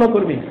হাজতকে পূর্ণ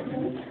করবে,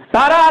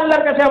 তারা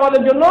আল্লাহর কাছে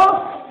আমাদের জন্য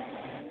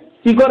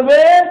কি করবে?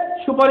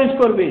 সুপারিশ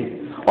করবে।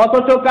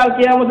 অথচ কাল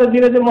কিয়ামতের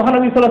দিনে যে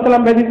মহানবী সাল্লাল্লাহু আলাইহি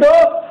ওয়াসাল্লাম ব্যতীত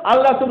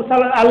আল্লাহ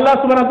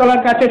সুবহানাহু ওয়া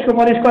তাআলার কাছে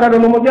সুপারিশ করার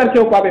অনুমতি আর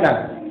কেউ পাবে না।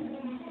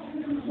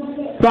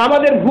 তো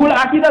আমাদের ভুল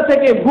আকীদা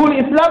থেকে, ভুল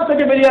ইসলাম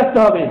থেকে বেরিয়ে আসতে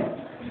হবে।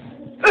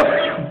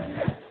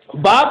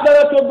 বাপ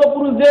দাদা 14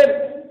 পুরুষদের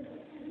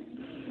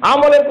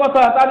আমলের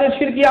কথা, তাদের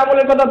শিরকি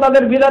আমলের কথা,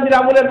 তাদের বিদাতির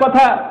আমলের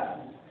কথা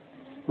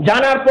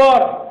জানার পর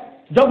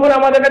যখন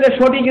আমাদের কাছে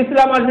সঠিক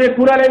ইসলাম আসবে,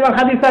 কুরআন এবং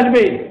হাদিস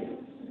আসবে,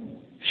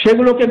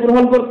 সেগুলোকে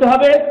গ্রহণ করতে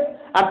হবে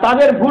আর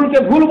তাদের ভুলকে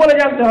ভুল বলে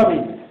জানতে হবে।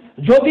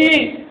 যদি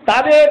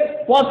তাদের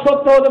পথ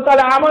সত্য হতো,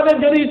 তাহলে আমাদের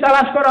যদি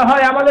তালাশ করা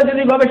হয়, আমাদের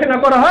যদি গবেষণা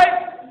করা হয়,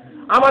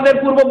 আমাদের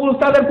পূর্বপুরুষ,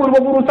 তাদের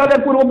পূর্বপুরুষ, তাদের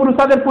পূর্বপুরুষ,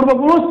 তাদের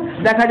পূর্বপুরুষ,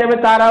 দেখা যাবে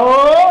তারাও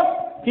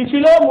কি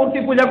ছিল? মূর্তি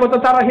পূজা করতো,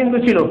 তারা হিন্দু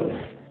ছিল।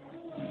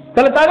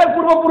 তাহলে তাদের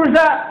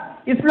পূর্বপুরুষরা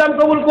ইসলাম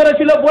কবুল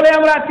করেছিল বলে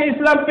আমরা আজকে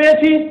ইসলাম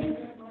পেয়েছি।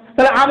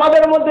 তাহলে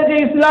আমাদের মধ্যে যে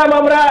ইসলাম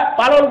আমরা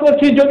পালন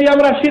করছি, যদি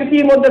আমরা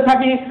শিরকির মধ্যে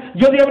থাকি,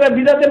 যদি আমরা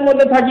বিদআতের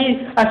মধ্যে থাকি,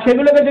 আর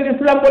সেগুলোকে যদি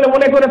ইসলাম বলে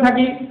মনে করে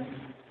থাকি,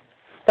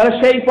 তাহলে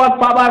সেই পথ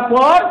পাবার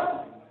পর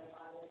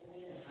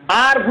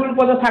আর ভুল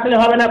পথে থাকলে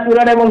হবে না,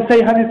 কুরআন এবং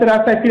সেই হাদিসের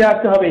রাস্তায় ফিরে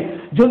আসতে হবে।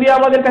 যদি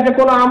আমাদের কাছে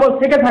কোনো আমল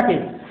থেকে থাকে,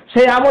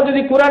 সেই আমল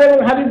যদি কুরআন এবং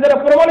হাদিস দ্বারা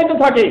প্রমাণিত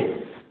থাকে,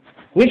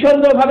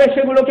 নিঃসন্দেহভাবে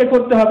সেগুলোকে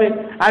করতে হবে।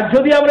 আর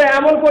যদি আমরা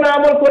এমন কোনো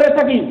আমল করে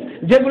থাকি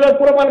যেগুলোর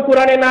প্রমাণ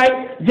কোরআনে নাই,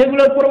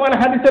 যেগুলোর প্রমাণ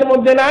হাদিসের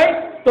মধ্যে নাই,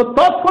 তো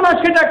তৎক্ষণাৎ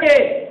সেটাকে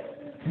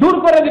দূর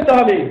করে দিতে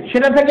হবে,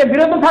 সেটা থেকে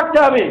বিরত থাকতে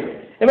হবে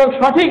এবং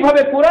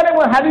সঠিকভাবে কোরআন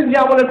এবং হাদিস যে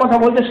আমলের কথা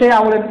বলছে সেই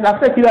আমলের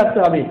রাস্তায় ফিরে আসতে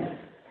হবে।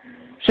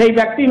 সেই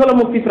ব্যক্তি হলো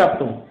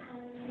মুক্তিপ্রাপ্ত।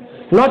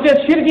 নচেত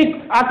শিরকি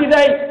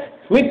আকীদায়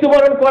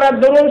মৃত্যুবরণ করার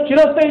দরুন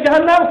চিরস্থায়ী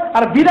জাহান্নাম,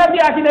 আর বিদাতি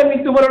আকীদা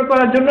মৃত্যুবরণ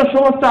করার জন্য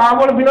সমস্ত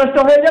আমল বিনষ্ট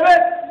হয়ে যাবে,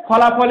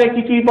 ফলাফলে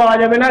কিছুই পাওয়া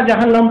যাবে না,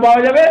 জাহান্নাম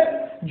পাওয়া যাবে।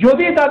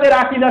 যদি তাদের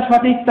আকীদা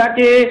সঠিক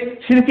থাকে,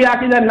 শিরকি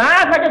আকীদা না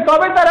থাকে,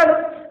 তবে তারা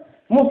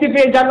মুক্তি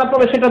পেয়ে জান্নাত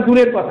পাবে, সেটা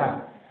দূরের কথা।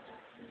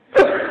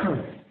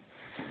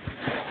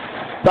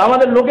 তো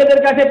আমাদের লোকেদের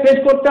কাছে পেশ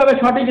করতে হবে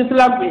সঠিক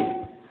ইসলামকে,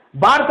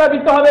 বার্তা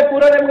দিতে হবে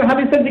কুরআন এবং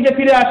হাদিসের দিকে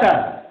ফিরে আসা।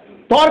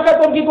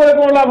 তর্কাতর্কি করে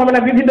কোনো লাভ হবে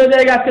না। বিভিন্ন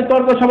জায়গায় আজকে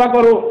তর্ক সভা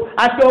করো,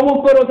 আজকে অমুক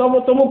করো,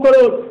 তমুক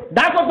করো,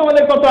 ডাকো,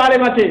 তোমাদের কত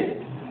আলেম আছে।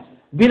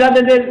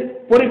 বিদাতীদের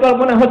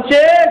পরিকল্পনা হচ্ছে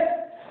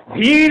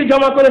ভিড়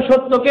জমা করে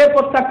সত্যকে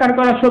প্রত্যাখ্যান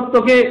করা,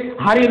 সত্যকে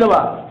হারিয়ে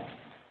দেওয়া।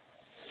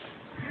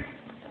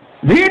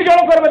 ভিড়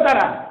জমা করবে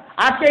তারা।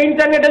 আজকে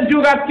ইন্টারনেটের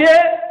যুগ, আজকে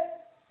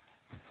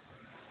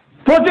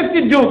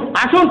প্রযুক্তির যুগ,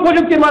 আসল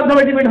প্রযুক্তির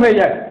মাধ্যমে ডিবেট হয়ে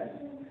যায়,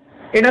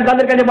 এটা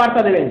তাদের কাছে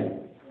বার্তা দেবেন।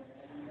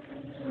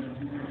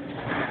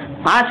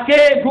 আজকে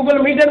গুগল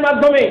মিটের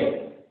মাধ্যমে,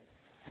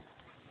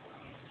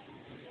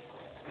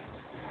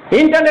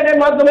 ইন্টারনেটের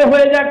মাধ্যমে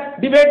হয়ে যাক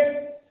ডিবেট,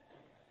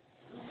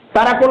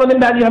 তারা কোনোদিন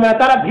রাজি হবে না।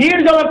 তারা ভিড়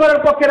জমা করার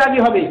পক্ষে রাজি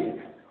হবে।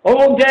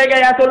 অমুক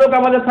জায়গায় এত লোক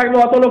আমাদের থাকবে,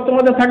 অত লোক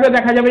তোমাদের থাকবে,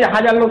 দেখা যাবে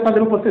 1000 লোক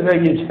তাদের উপস্থিত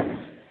হয়ে গিয়েছে।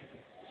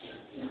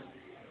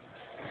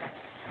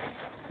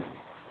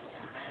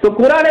 তো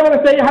কোরআন এবং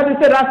সেই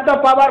হাদিসের রাস্তা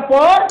পাওয়ার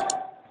পর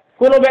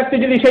কোনো ব্যক্তি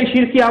যদি সেই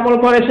শিরকি আমল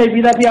করে, সেই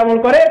বিদাতি আমল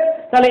করে,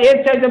 তাহলে এর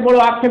চাইতে বড়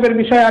আক্ষেপের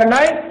বিষয় আর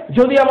নাই।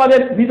 যদি আমাদের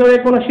ভিতরে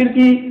কোনো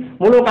শিরকি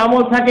মূলক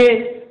আমল থাকে,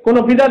 কোনো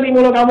বিদাতি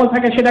মূলক আমল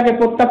থাকে, সেটাকে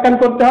প্রত্যাখ্যান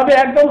করতে হবে,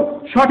 একদম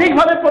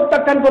সঠিকভাবে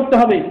প্রত্যাখ্যান করতে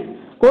হবে।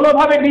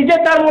 কোনোভাবে নিজে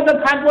তার মধ্যে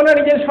থাকবো না,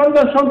 নিজের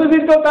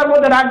সন্ততিকেও তার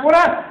মধ্যে রাখবো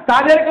না,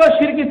 তাদেরকেও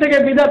শিরকি থেকে,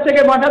 বিদাত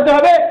থেকে বাঁচাতে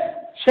হবে।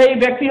 সেই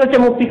ব্যক্তি হচ্ছে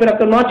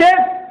মুক্তিপ্রাপ্ত। নচেত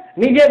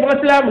নিজে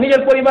বাঁচলাম,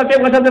 নিজের পরিবারকে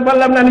বাঁচাতে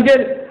পারলাম না,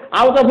 নিজের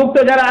আওতাভুক্ত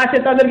যারা আছে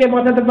তাদেরকে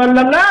বাঁচাতে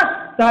পারলাম না,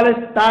 তাহলে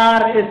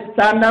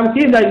তার নাম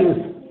কি? দায়ুস।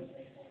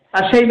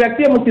 আর সেই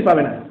ব্যক্তিও মুক্তি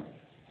পাবে না।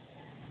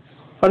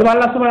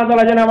 আল্লাহ সুবহানাহু ওয়া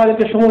তাআলা যেন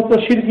আমাদেরকে সমস্ত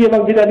শিরকি এবং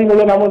বিদআতি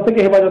মূলক আমল থেকে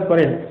হেফাজত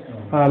করেন।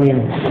 আমিন।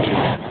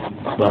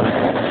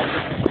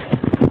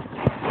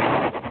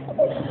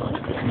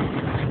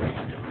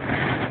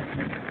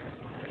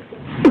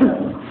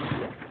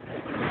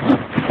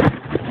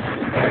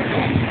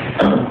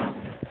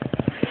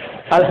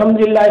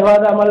 আলহামদুলিল্লাহ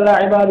ওয়াহদা আল্লাহ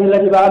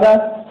ইবাদিল্লাহি বাদা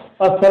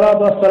والصلاة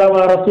والسلام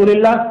على رسول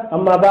الله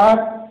أما بعد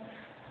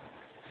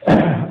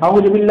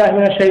أعوذ بالله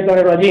من الشيطان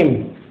الرجيم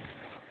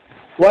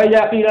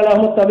وإذا قيل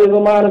لهم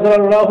اتبعوا ما أنزل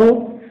الله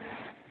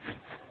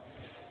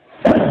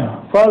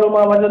قالوا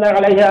ما وجدنا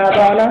عليه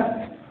آباءنا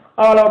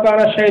أولو كان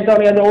الشيطان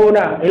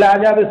يدعونا إلى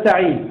عذاب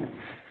السعير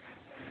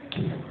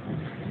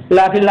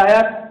লাফিল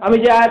আয়াত। আমি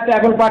যে আয়াতটা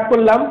এখন পাঠ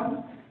করলাম,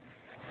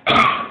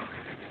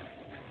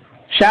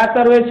 সে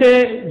আয়াতটা রয়েছে,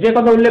 যে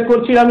কথা উল্লেখ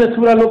করছিলাম যে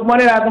সূরা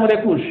লুকমানের আয়াত নম্বর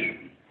 21।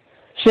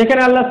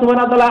 সেখানে আল্লাহ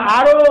সুবহানাহু ওয়া তাআলা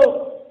আরো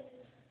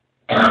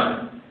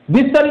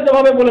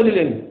বিস্তারিতভাবে বলে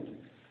দিলেন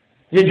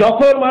যে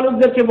যখন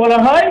মানুষদেরকে বলা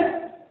হয়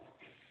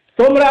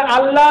তোমরা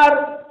আল্লাহর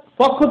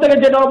পক্ষ থেকে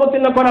যেটা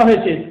অবতীর্ণ করা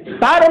হয়েছে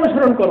তার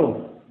অনুসরণ করো,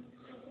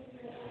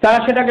 তারা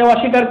সেটাকে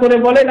অস্বীকার করে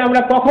বলেন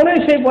আমরা কখনোই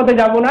সেই পথে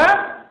যাব না,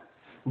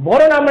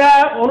 বরং আমরা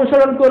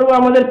অনুসরণ করব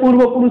আমাদের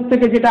পূর্বপুরুষ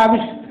থেকে যেটা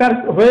আবিষ্কার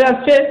হয়ে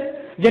আসছে,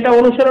 যেটা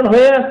অনুসরণ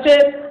হয়ে আসছে,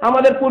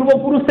 আমাদের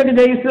পূর্বপুরুষ থেকে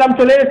যে ইসলাম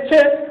চলে এসছে,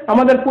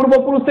 আমাদের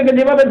পূর্বপুরুষ থেকে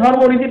যেভাবে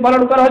ধর্ম রীতি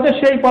পালন করা হয়েছে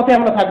সেই পথে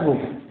আমরা থাকব।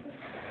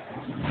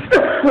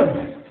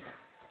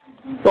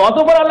 তো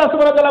অতঃপর আল্লাহ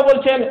সুবহানাহু ওয়া তাআলা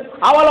বলছেন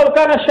আওয়ালাউ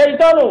কানা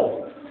শাইতানু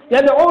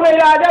ইয়াদউনা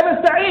ইলা আযাবিস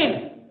সাঈর,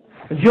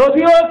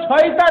 যদিও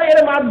শয়তান এর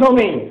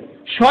মাধ্যমে,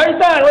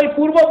 শয়তান ওই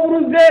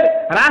পূর্বপুরুষদের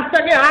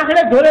রাস্তাকে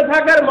আঁকড়ে ধরে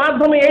থাকার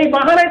মাধ্যমে এই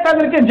বাহানায়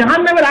তাদেরকে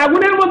জাহান্নামের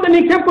আগুনের মধ্যে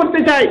নিক্ষেপ করতে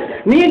চায়,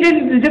 নিয়ে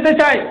যেতে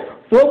চায়,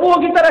 তবুও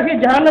কি তারা সেই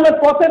জাহান্নামের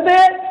পথেতে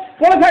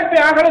পড়ে থাকবে,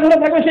 আঁকড়ে ধরে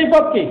থাকবে সেই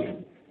পথকে?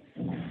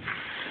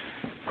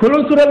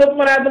 খুলুন সূরা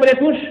লুকমান আয়াত নম্বর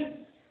 21,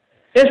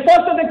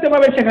 স্পষ্ট দেখতে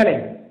পাবেন সেখানে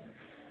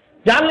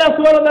যে আল্লাহ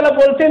সুবহানাহু ওয়া তাআলা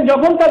বলছেন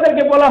যখন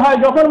তাদেরকে বলা হয়,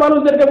 যখন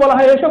মানুষদেরকে বলা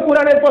হয় এসো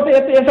কোরআনের পথে,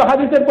 এসো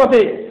হাদিসের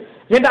পথে,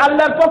 যেটা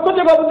আল্লাহর পক্ষ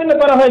থেকে অবতীর্ণ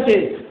করা হয়েছে,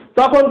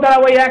 তখন তারা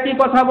ওই একই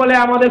কথা বলে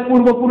আমাদের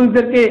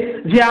পূর্বপুরুষদেরকে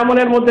যে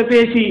আমলের মধ্যে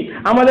পেয়েছি,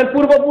 আমাদের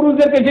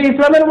পূর্বপুরুষদেরকে যে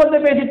ইসলামের মধ্যে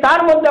পেয়েছি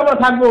তার মধ্যে আমরা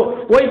থাকবো,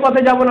 ওই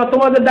পথে যাব না,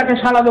 তোমাদের ডাকে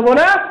সাড়া দেবো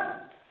না।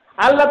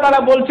 আল্লাহ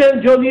তাআলা বলছেন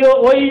যদিও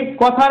ওই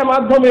কথার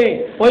মাধ্যমে,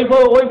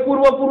 ওই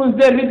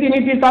পূর্বপুরুষদের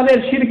রীতিনীতি, তাদের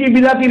শিরকি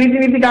বিদাতি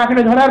রীতিনীতিকে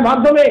আঁকড়ে ধরার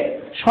মাধ্যমে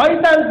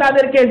শয়তান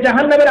তাদেরকে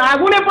জাহান্নামের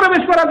আগুনে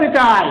প্রবেশ করাতে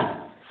চায়,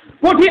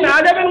 কঠিন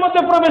আযাবের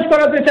মধ্যে প্রবেশ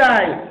করাতে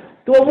চায়,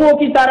 তবুও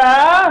কি তারা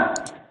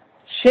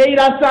সেই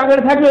রাস্তা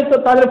আঁকড়ে থাকবে? তো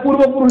তাদের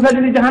পূর্বপুরুষরা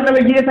যদি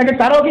জাহান্নামে গিয়ে থাকে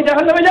তারাও কি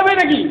জাহান্নামে যাবে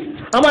নাকি?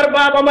 আমার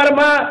বাপ, আমার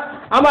মা,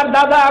 আমার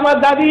দাদা, আমার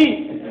দাদি,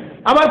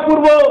 আমার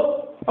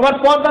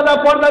পরদাদা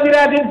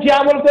পরদাদিরা যে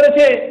আমল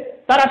করেছে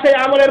তারা সেই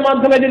আমলের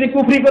মাধ্যমে যদি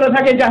কুফরি করে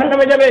থাকে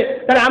জাহান্নামে যাবে,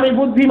 তাহলে আমি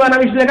বুদ্ধিমান,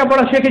 আমি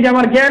লেখাপড়া শিখেছি,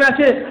 আমার জ্ঞান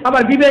আছে,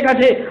 আমার বিবেক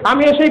আছে,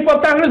 আমিও সেই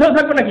পথটা আঁকড়ে ধরে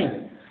থাকবো নাকি?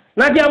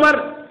 নাকি আমার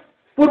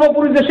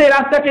পূর্বপুরুষদের সেই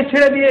রাস্তাকে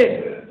ছেড়ে দিয়ে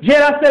যে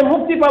রাস্তায়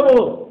মুক্তি পাবো,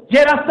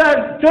 যে রাস্তা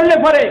চললে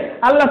পরে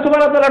আল্লাহ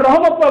সুবহানাহু ওয়া তাআলার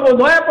রহমত পাবো,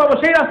 দয়া পাবো,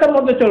 সেই রাস্তার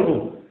মধ্যে চলবো?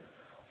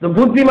 তো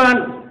বুদ্ধিমান,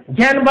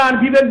 জ্ঞানবান,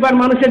 বিবেকবান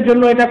মানুষের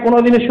জন্য এটা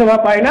কোনোদিনই শোভা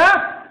পায় না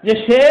যে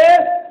সে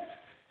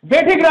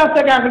বেঠিক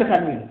রাস্তাকে আঁকড়ে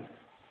থাকবে,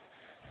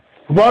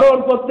 বরং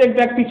প্রত্যেক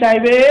ব্যক্তি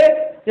চাইবে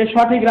যে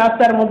সঠিক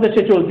রাস্তার মধ্যে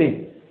সে চলতে,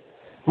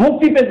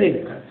 মুক্তি পেতে।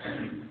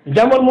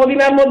 যেমন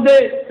মদিনার মধ্যে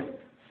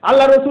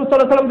আল্লাহ রসুল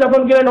সাল্লাল্লাহু আলাইহি ওয়াসাল্লাম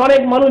যখন গেলেন,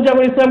 অনেক মানুষ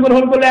যেমন ইসলাম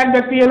গ্রহণ করলো, এক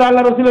ব্যক্তি এলো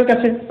আল্লাহ রসুলের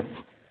কাছে।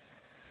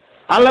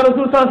 আল্লাহ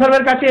রসুল সাল্লাল্লাহু আলাইহি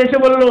ওয়াসাল্লামের কাছে এসে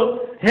বলল,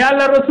 হে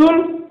আল্লাহ রসুল,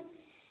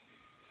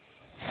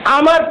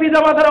 আমার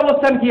পিতামাতার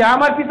অবস্থান কি,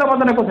 আমার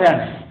পিতামাতারা কোথায়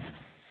আছে?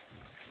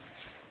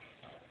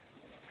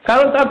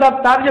 কারণ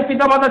তার যে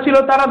পিতামাতা ছিল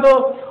তারা তো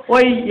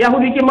ওই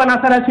ইহুদি কিংবা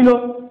নাসারা ছিল,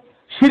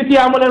 শিরকি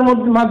আমলের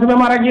মাধ্যমে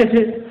মারা গিয়েছে।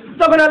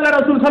 তখন আল্লাহ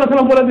রাসূল সাল্লাল্লাহু আলাইহি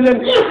ওয়াসাল্লাম বলে দিলেন,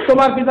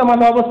 তোমার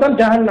পিতামাতার অবস্থান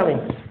জাহান্নামে।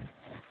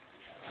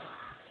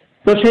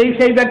 তো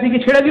সেই ব্যক্তিকে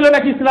ছেড়ে দিল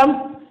নাকি ইসলাম,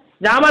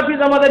 যে আমার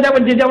পিতামাতা যাবে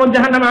যে যেমন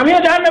জাহান্নামে,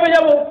 আমিও জাহান্নামে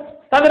যাব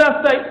তাদের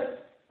রাস্তায়।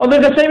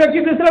 ওদেরকে সেই ব্যক্তি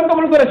ইসলাম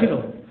কবুল করেছিল,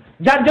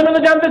 যার জন্য তো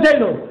জানতে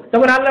চাইলো।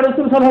 তখন আল্লাহ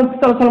রাসূল সাল্লাল্লাহু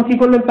আলাইহি ওয়াসাল্লাম কি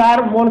করলেন, তার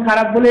মন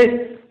খারাপ বলে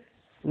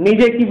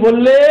নিজে কি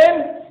বললেন,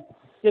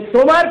 যে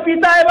তোমার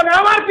পিতা এবং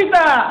আমার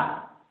পিতা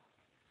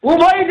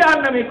উভয়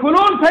জাহান্নামে,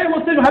 খুলুন সহিহ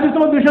মুসলিম হাদিস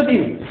নম্বর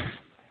 203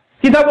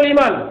 কিতাবুল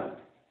ঈমান।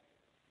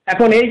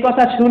 এখন এই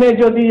কথা শুনে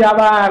যদি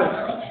আবার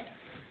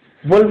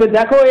বলবে,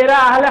 দেখো এরা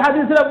আহলে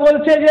হাদিসরা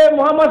বলছে যে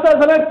মুহাম্মদ সাল্লাল্লাহু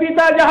আলাইহি ওয়াসাল্লামের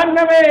পিতা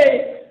জাহান্নামে,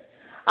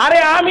 আরে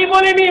আমি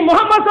বলিনি,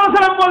 মুহাম্মদ সাল্লাল্লাহু আলাইহি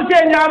ওয়াসাল্লাম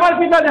বলছেন যে আমার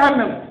পিতা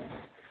জাহান্নামে।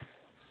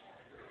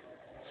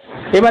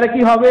 এবারে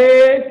কি হবে?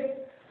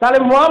 তাহলে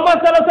মুহাম্মদ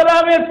সাল্লাল্লাহু আলাইহি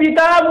ওয়াসাল্লামের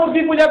পিতা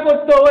মূর্তি পূজা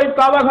করতো, ওই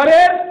কাবা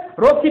ঘরের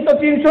রক্ষিত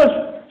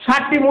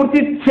 360টি মূর্তি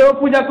সেও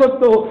পূজা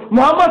করতো।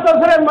 মুহাম্মদ সাল্লাল্লাহু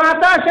আলাইহি ওয়াসাল্লামের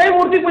মাতা সেই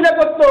মূর্তি পূজা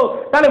করতো।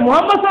 তাহলে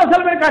মুহাম্মদ সাল্লাল্লাহু আলাইহি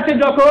ওয়াসাল্লামের কাছে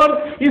যখন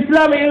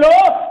ইসলাম এলো,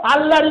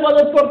 আল্লাহর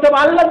ইবাদত করতে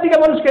হবে, আল্লাহর দিকে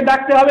মানুষকে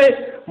ডাকতে হবে,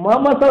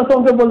 মুহাম্মদ সাল্লাল্লাহু আলাইহি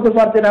ওয়াসাল্লাম বলতে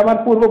পারতেন আমার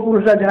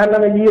পূর্বপুরুষরা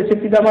জাহান্নামে গিয়েছে,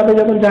 পিতামাতা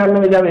যখন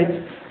জাহান্নামে যাবে,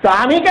 তো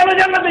আমি কেন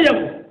জান্নাতে যাব?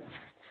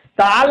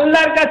 তা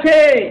আল্লাহর কাছে,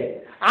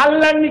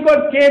 আল্লাহর নিকট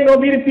কে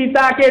নবীর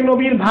পিতা, কে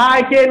নবীর ভাই,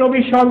 কে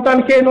নবীর সন্তান,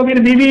 কে নবীর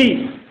বিবি,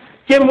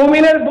 কে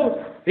মুমিনের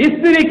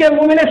স্ত্রী, কে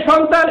মুমিনের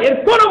সন্তান, এর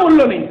কোনো মূল্য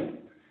নেই।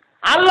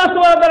 আল্লাহ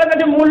সুবহানাহু ওয়া তাআলার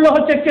কাছে মূল্য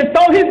হচ্ছে কে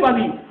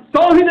তাওহীদবাদী,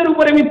 তাওহীদের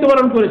উপরে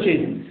মৃত্যুবরণ করেছে,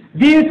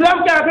 দ্বীন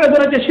ইসলামকে আঁকড়ে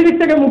ধরেছে, শিরক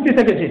থেকে মুক্তি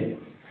থেকেছে।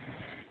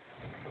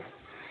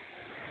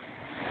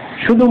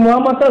 শুধু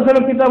মুহাম্মদ সাল্লাল্লাহু আলাইহি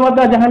ওয়াসাল্লামের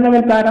পিতামাতা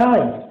জাহান্নামের তা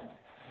নয়।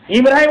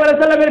 ইব্রাহিম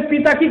আলাইহিস সালামের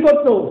পিতা কি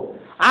করতো?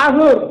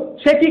 আযর,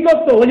 সে কি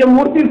করতো? ওই যে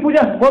মূর্তির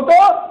পূজা হতো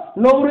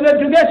নমরুদের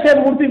যুগে, সে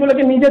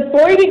মূর্তিগুলোকে নিজে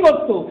তৈরি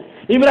করতো।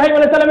 ইব্রাহিম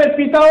আলাইহিস সালামের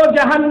পিতাও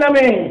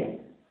জাহান্নামে।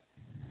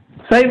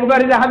 সহিহ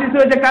বুখারীতে হাদিস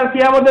রয়েছে, কাল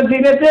কিয়ামতের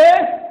দিনেতে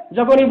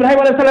যখন ইব্রাহিম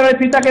আলাইহিস সালামের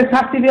পিতাকে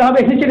শাস্তি দেওয়া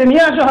হবে, হিসেবে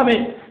নিয়ে আসা হবে,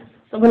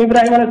 তখন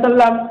ইব্রাহিম আলাইহিস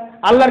সালাম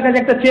আল্লাহর কাছে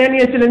একটা চেয়ে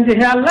নিয়েছিলেন যে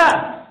হে আল্লাহ,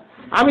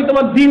 আমি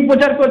তোমার দ্বীন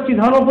প্রচার করছি,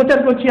 ধর্ম প্রচার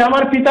করছি,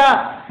 আমার পিতা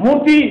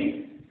মূর্তি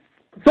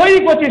তৈরি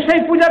করছে,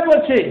 সেই পূজা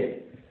করছে,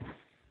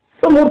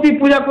 তো মূর্তি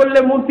পূজা করলে,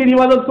 মূর্তির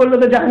ইবাদত করলে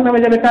তো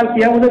জাহান্নামে যাবে, কাল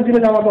কিয়ামতের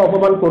দিনে আমাকে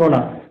অপমান করো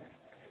না।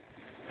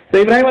 তো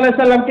ইব্রাহিম আলাইহিস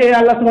সালামকে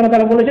আল্লাহ সুবহানাহু ওয়া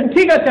তাআলা বলেছেন,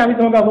 ঠিক আছে আমি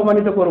তোমাকে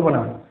অপমানিত করব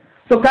না।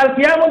 তো কাল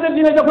কিয়ামতের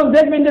দিনে যখন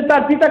দেখবেন যে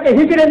তার পিতাকে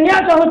হিজড়ে নিয়ে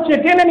আসা হচ্ছে,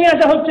 টেনে নিয়ে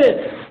আসা হচ্ছে,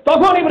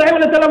 তখন ইব্রাহিম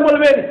আলাইহিস সালাম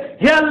বলবেন,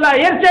 হে আল্লাহ,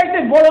 এর চাইতে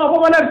বড়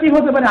অপমান আর কি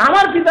হতে পারে?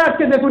 আমার পিতা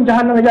আজকে দেখুন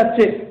জাহান্নামে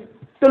যাচ্ছে।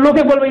 তো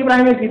লোকে বলবে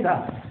ইব্রাহিমের পিতা।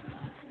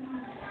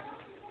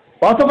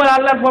 অতঃপর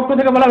আল্লাহর পক্ষ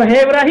থেকে বলা হবে, হে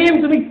ইব্রাহিম,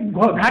 তুমি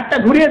ঘাটটা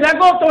ঘুরিয়ে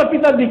দেখো তোমার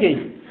পিতার দিকেই।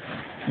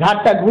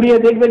 ঘাটটা ঘুরিয়ে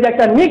দেখবে যে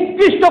একটা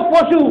নিকৃষ্ট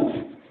পশু,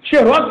 সে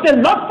রক্তে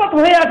লটপট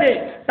হয়ে আছে,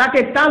 তাকে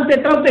টানতে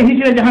টানতে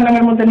হিজড়ে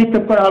জাহান্নামের মধ্যে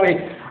নিক্ষেপ করা হবে।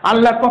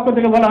 আল্লাহর পক্ষ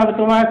থেকে বলা হবে,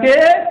 তোমাকে,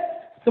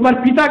 তোমার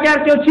পিতাকে আর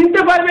কেউ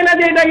চিনতে পারবে না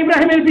যে এটা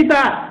ইব্রাহিমের পিতা।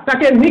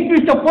 তাকে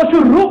নিকৃষ্ট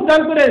পশুর রূপ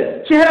দান করে,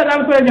 চেহারা দান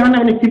করে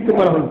জাহান্নামে নিক্ষিপ্ত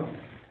করা হলো।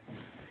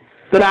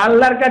 তোরা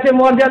আল্লাহর কাছে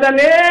মর্যাদা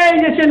নেই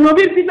যে সে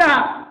নবীর পিতা,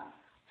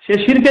 সে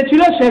শিরকে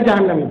ছিল, সে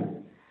জাহান্নামী।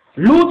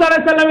 লূত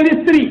আলাইহিস সালামের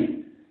স্ত্রী,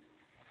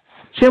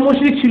 সে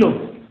মুশরিক ছিল।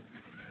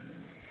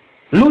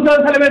 লূত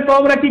আলাইহিস সালামের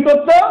কওমরা কি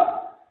করত?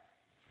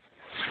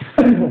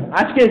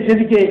 আজকে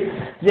যেদিকে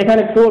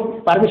যেখানে কোর্ট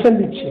পারমিশন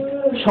দিচ্ছে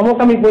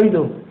সমকামী বৈধ,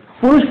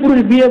 পুরুষ পুরুষ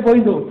বিয়ে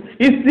বৈধ,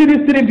 স্ত্রী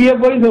স্ত্রী বিয়ে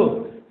বৈধ,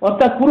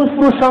 অর্থাৎ পুরুষ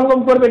পুরুষ সঙ্গম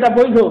করবে এটা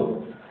বৈধ,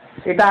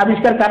 এটা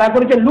আবিষ্কার কারা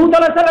করেছে? লূত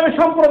আলাইহিস সালামের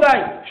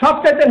সম্প্রদায়।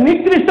 সবচেয়ে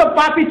নিকৃষ্ট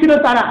পাপী ছিল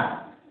তারা।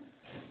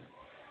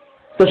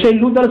 তো সেই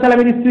লূত আলাইহিস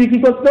সালামের স্ত্রী কি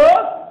করত?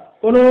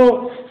 কোনো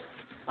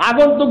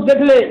আগন্তুক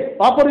দেখলে,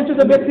 অপরিচিত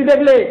ব্যক্তি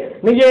দেখলে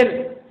নিজের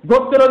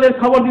গোত্রদের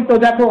খবর দিত,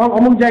 দেখো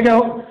অমুক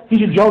জায়গায়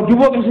কিছু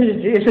যুবক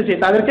এসেছে,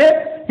 তাদেরকে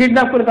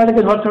কিডন্যাপ করে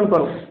তাদেরকে ধর্ষণ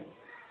করো।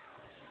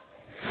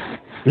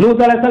 লূত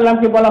আলাইহিস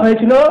সালামকে বলা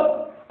হয়েছিল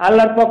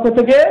আল্লাহর পক্ষ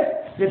থেকে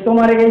যে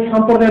তোমার এই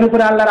সম্প্রদায়ের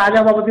উপরে আল্লাহর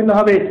আযাব অবতীর্ণ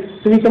হবে,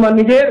 তুমি তোমার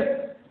নিজের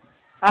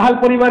আহাল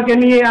পরিবারকে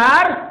নিয়ে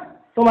আর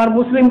তোমার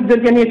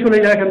মুসলিমদেরকে নিয়ে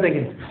চলে যাও এখান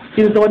থেকে।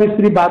 কিন্তু তোমার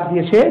স্ত্রী বাদ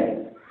দিয়েছে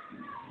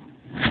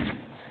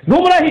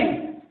গুমরাহি।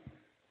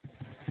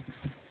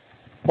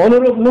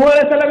 অনুরূপ নূহ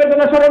আলাইহিস সালামের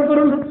কথা স্মরণ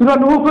করুন, সূরা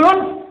নূহ খুলুন।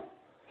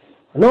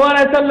 নূহ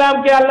আলাইহিস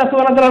সালামকে আল্লাহ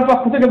সুবহানাহু ওয়া তাআলার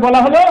পক্ষ থেকে বলা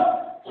হলো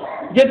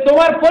যে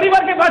তোমার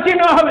পরিবারকে বাঁচিয়ে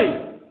নেওয়া হবে।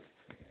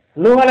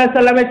 নূহ আলাইহিস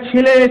সালামের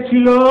ছেলে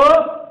ছিল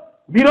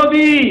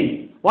বিরোধী,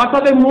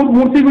 অর্থাৎ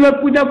মূর্তিগুলোর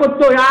পূজা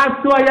করতো,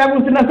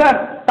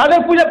 তাদের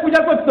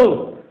পূজা করতো।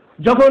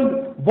 যখন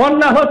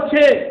বন্যা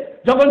হচ্ছে,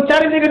 যখন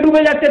চারিদিকে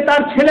ডুবে যাচ্ছে,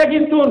 তার ছেলে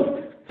কিন্তু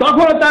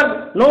তখনও তার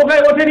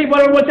নৌকায় ওঠেনি,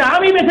 বরং বলছে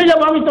আমি বেঁচে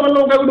যাবো, আমি তোমার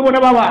নৌকায় উঠবো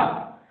না বাবা।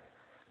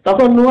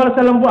 তখন নূহ আলাইহিস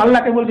সালাম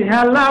আল্লাহকে বলছে,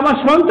 হ্যাঁ আল্লাহ, আমার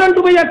সন্তান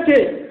ডুবে যাচ্ছে,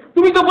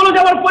 তুমি তো বলো যে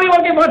আমার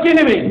পরিবারকে বাঁচিয়ে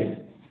নেবে।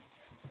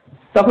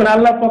 তখন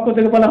আল্লাহর পক্ষ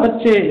থেকে বলা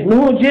হচ্ছে,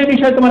 নূহ, যে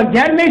বিষয়ে তোমার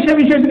জ্ঞান নেই সে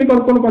বিষয়ে তুমি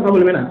কোনো কথা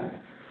বলবে না।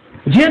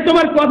 যে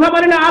তোমার কথা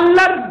মানে না,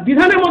 আল্লাহর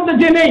বিধানের মধ্যে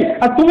যে নেই,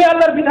 আর তুমি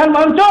আল্লাহর বিধান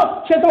মানছো,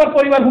 সে তোমার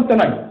পরিবারভুক্ত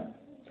নয়।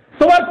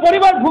 তোমার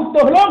পরিবারভুক্ত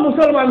হলো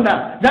মুসলমানরা,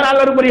 যারা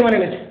আল্লাহর উপর ঈমান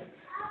এনেছে।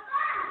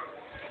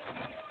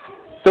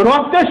 তো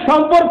রক্তের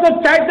সম্পর্ক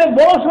চাইতে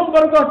বড়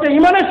সম্পর্ক হচ্ছে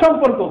ঈমানের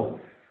সম্পর্ক।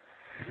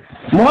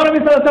 মহানবী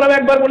সাল্লাল্লাহু আলাইহি ওয়াসাল্লাম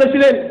একবার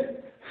বলেছিলেন,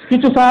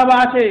 কিছু সাহাবা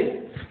আছে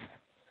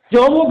যে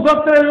অমুক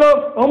গোত্রের লোক,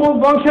 অমুক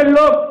বংশের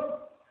লোক,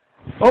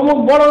 অমুক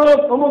বড় লোক,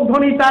 অমুক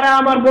ধনী, তারা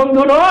আমার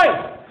বন্ধু নয়,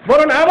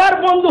 বরং আমার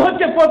বন্ধু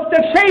হচ্ছে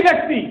প্রত্যেক সেই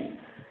ব্যক্তি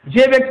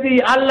যে ব্যক্তি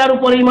আল্লাহর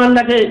উপর ঈমান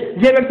রাখে,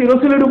 যে ব্যক্তি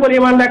রসুলের উপর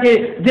ঈমান রাখে,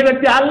 যে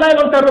ব্যক্তি আল্লাহ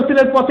এবং তার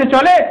রসুলের পথে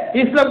চলে,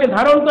 ইসলামকে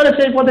ধারণ করে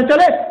সেই পথে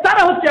চলে,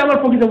 তারা হচ্ছে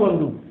আমার প্রকৃত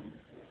বন্ধু।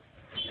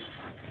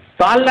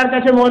 তো আল্লাহর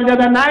কাছে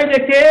মর্যাদা নাই যে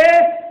কে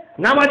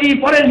নামাজি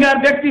পরেশগার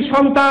ব্যক্তি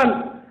সন্তান,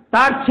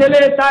 তার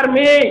ছেলে, তার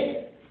মেয়ে,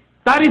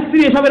 তার স্ত্রী,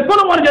 এসবের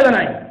কোনো মর্যাদা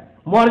নাই।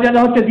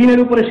 মর্যাদা হচ্ছে দিনের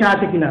উপরে সে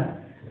আছে কিনা,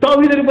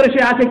 তাওহীদের উপরে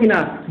সে আছে কিনা,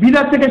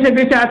 বিদআত থেকে সে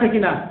বেঁচে আছে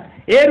কিনা।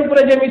 এর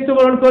উপরে যে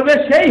মৃত্যুবরণ করবে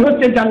সেই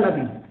হচ্ছে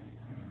জান্নাতি।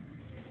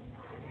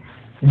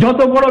 যত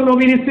বড়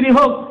নবীর স্ত্রী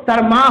হোক,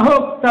 তার মা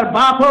হোক, তার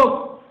বাপ হোক,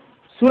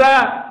 সূরা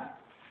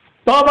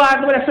তওবা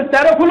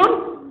 113 খুলুন,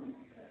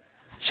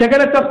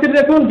 সেখানে তাফসীর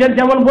দেখুন।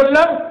 যেমন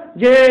বললাম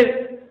যে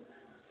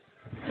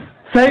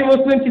সহিহ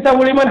মুসলিম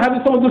কিতাবুল ঈমান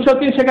হাদিস নম্বর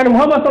 203, সেখানে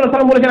মুহাম্মদ সাল্লাল্লাহু আলাইহি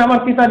ওয়াসাল্লাম বলেছেন,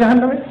 আমার পিতা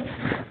জাহান্নামে।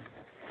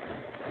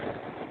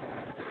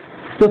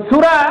 তো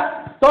সূরা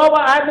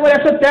তওবা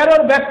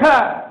 113 ব্যাখ্যা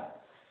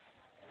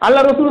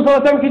আল্লাহ রাসূল সাল্লাল্লাহু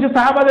আলাইহি ওয়াসাল্লাম কিছু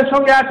সাহাবাদের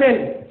সঙ্গে আছেন,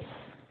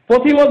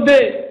 পথিমধ্যে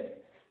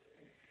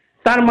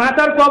তার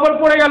মাতার কবর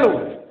পড়ে গেল,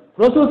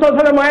 রাসূল সাল্লাল্লাহু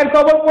আলাইহি ওয়াসাল্লাম মায়ের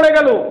কবর পড়ে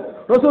গেল,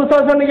 রাসূল সাল্লাল্লাহু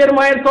আলাইহি ওয়াসাল্লাম নিজের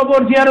মায়ের কবর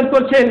জিয়ারত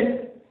করছেন,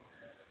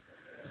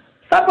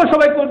 তারপর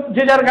সবাই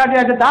যে যার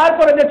কাজে আছে।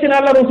 তারপরে দেখছেন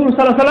আল্লাহ রাসূল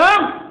সাল্লাল্লাহু আলাইহি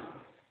ওয়াসাল্লাম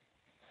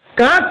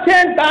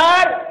কাঁদছেন,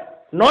 তার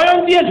নয়ন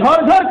দিয়ে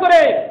ঝরঝর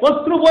করে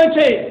অশ্রু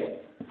বইছে।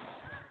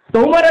 তো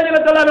উমর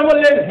রাদিয়াল্লাহু আনহু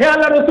বললেন, হে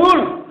আল্লাহ রাসূল,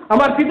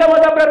 আমার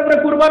পিতামাতা আপনার উপরে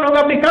কুরবান হোক,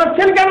 আপনি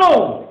কাঁদছেন কেন?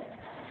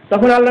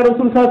 তখন আল্লাহ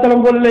রাসূল সাল্লাল্লাহু আলাইহি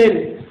ওয়াসাল্লাম বললেন,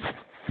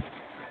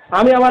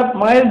 আমি আমার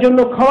মায়ের জন্য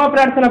ক্ষমা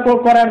প্রার্থনা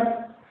করার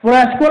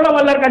প্রয়াস করলাম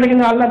আল্লাহর কাছে,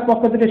 কিন্তু আল্লাহর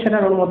পক্ষ থেকে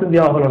সেটার অনুমতি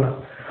দেওয়া হলো না।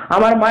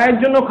 আমার মায়ের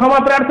জন্য ক্ষমা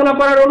প্রার্থনা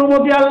করার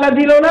অনুমতি আল্লাহ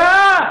দিল না,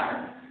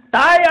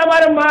 তাই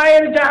আমার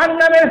মায়ের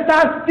জাহান্নামের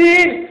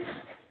শাস্তির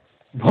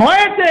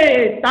ভয়েতে,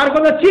 তার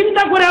কথা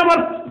চিন্তা করে আমার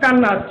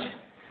কান্না আসছে।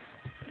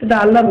 এটা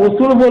আল্লাহ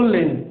রাসূল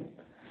বললেন।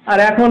 আর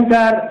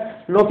এখনকার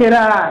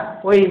লোকেরা,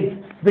 ওই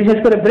বিশেষ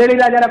করে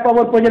ব্রেলিরা যারা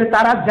কবর পর্যন্ত,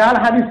 তারা জাল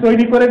হাদিস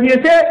তৈরি করে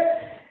দিয়েছে।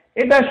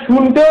 এটা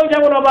শুনতেও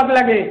যেমন অবাক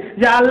লাগে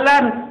যে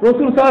আল্লাহর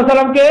রাসূল সাল্লাল্লাহু আলাইহি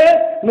ওয়াসাল্লামকে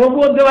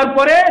নবুয়ত দেওয়ার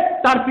পরে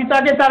তার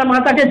পিতাকে, তার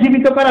মাতাকে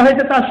জীবিত করা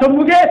হয়েছে, তার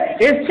সম্মুখে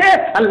এসছে,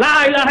 লা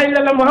ইলাহা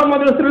ইল্লাল্লাহ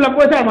মুহাম্মাদুর রাসূলুল্লাহ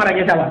কইছে, আর মারা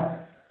গেছে। আবার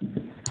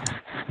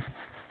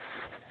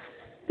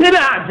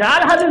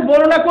জাল হাদিস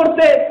বর্ণনা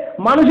করতে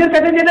মানুষের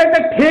কাছে যেটা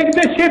একটা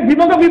ঠেকবে, সে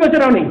বিবেক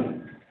বিবেচনাও নেই।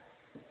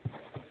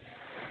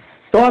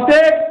 তো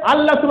অতএব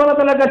আল্লাহ সুবহানাহু ওয়া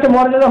তাআলার কাছে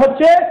মর্যাদা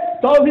হচ্ছে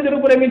তাওহীদের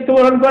উপরে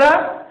মৃত্যুবরণ করা,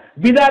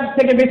 বিদআত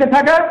থেকে বেঁচে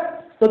থাকা।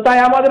 তো তাই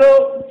আমাদেরও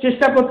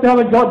চেষ্টা করতে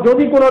হবে,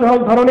 যদি কোনো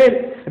ধরনের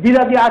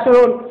বিদআতি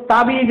আচরণ,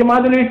 তাবিজ,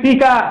 মাদুলি,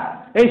 টিকা,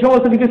 এই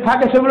সমস্ত কিছু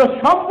থাকে, সেগুলো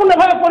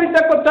সম্পূর্ণভাবে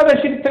পরিত্যাগ করতে হবে,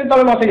 শিরক থেকে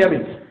তবে বাঁচা যাবে।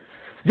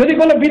 যদি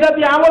কোনো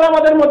বিদআতি আমল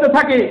আমাদের মধ্যে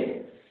থাকে,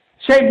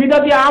 সেই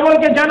বিদআতি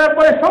আমলকে জানার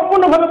পরে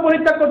সম্পূর্ণভাবে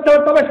পরিত্যাগ করতে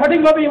হবে, তবে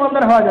সঠিকভাবে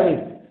ঈমানদার হওয়া যাবে।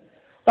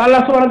 তো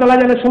আল্লাহ সুবহানাহু ওয়া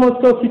তাআলা যেন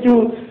সমস্ত কিছু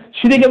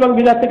শিরক এবং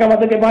বিদআত থেকে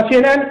আমাদেরকে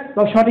বাঁচিয়ে নেন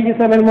এবং সঠিক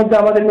ইসলামের মধ্যে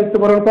আমাদের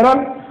মৃত্যুবরণ করান।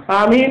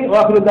 আমিন। ওয়া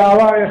আখিরু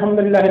দাওয়ানা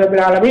আলহামদুলিল্লাহি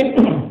রাব্বিল আলামিন।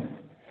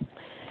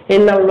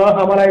 ইন্নাল্লাহা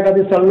ওয়া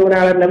মালাইকাতুহু ইউসাল্লুনা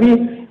আলান নবী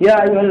ইয়া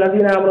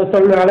আইয়ুহাল্লাযীনা আমানু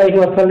সাল্লু আলাইহি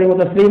ওয়া সাল্লিমু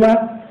তাসলিমা।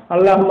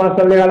 আল্লাহুম্মা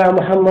সাল্লি আলা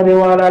মুহাম্মাদিন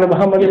ওয়া আলা আলি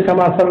মুহাম্মাদিন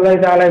কামা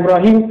সাল্লাইতা আলা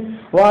ইব্রাহিম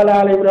ওয়া আলা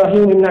আলি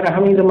ইব্রাহিম ইন্নাকা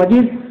হামিদুম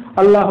মাজিদ।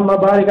 আল্লাহুম্মা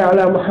বারিক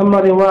আলা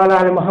মুহাম্মাদিন ওয়া আলা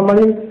আলি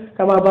মুহাম্মাদিন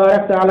কামা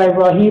বারাকতা আলা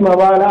ইব্রাহিম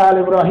ওয়া আলা আলি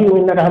ইব্রাহিম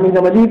ইন্নাকা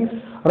হামিদুম মাজিদ।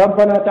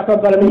 ربنا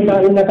تقبل منا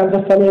إنك أنت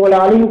السميع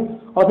العليم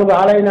وتب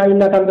علينا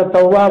إنك أنت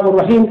التواب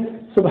الرحيم.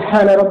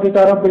 سبحان ربك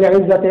رب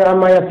العزة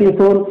عما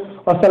يصفون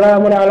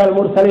وسلام على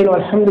المرسلين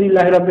والحمد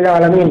لله رب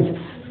العالمين.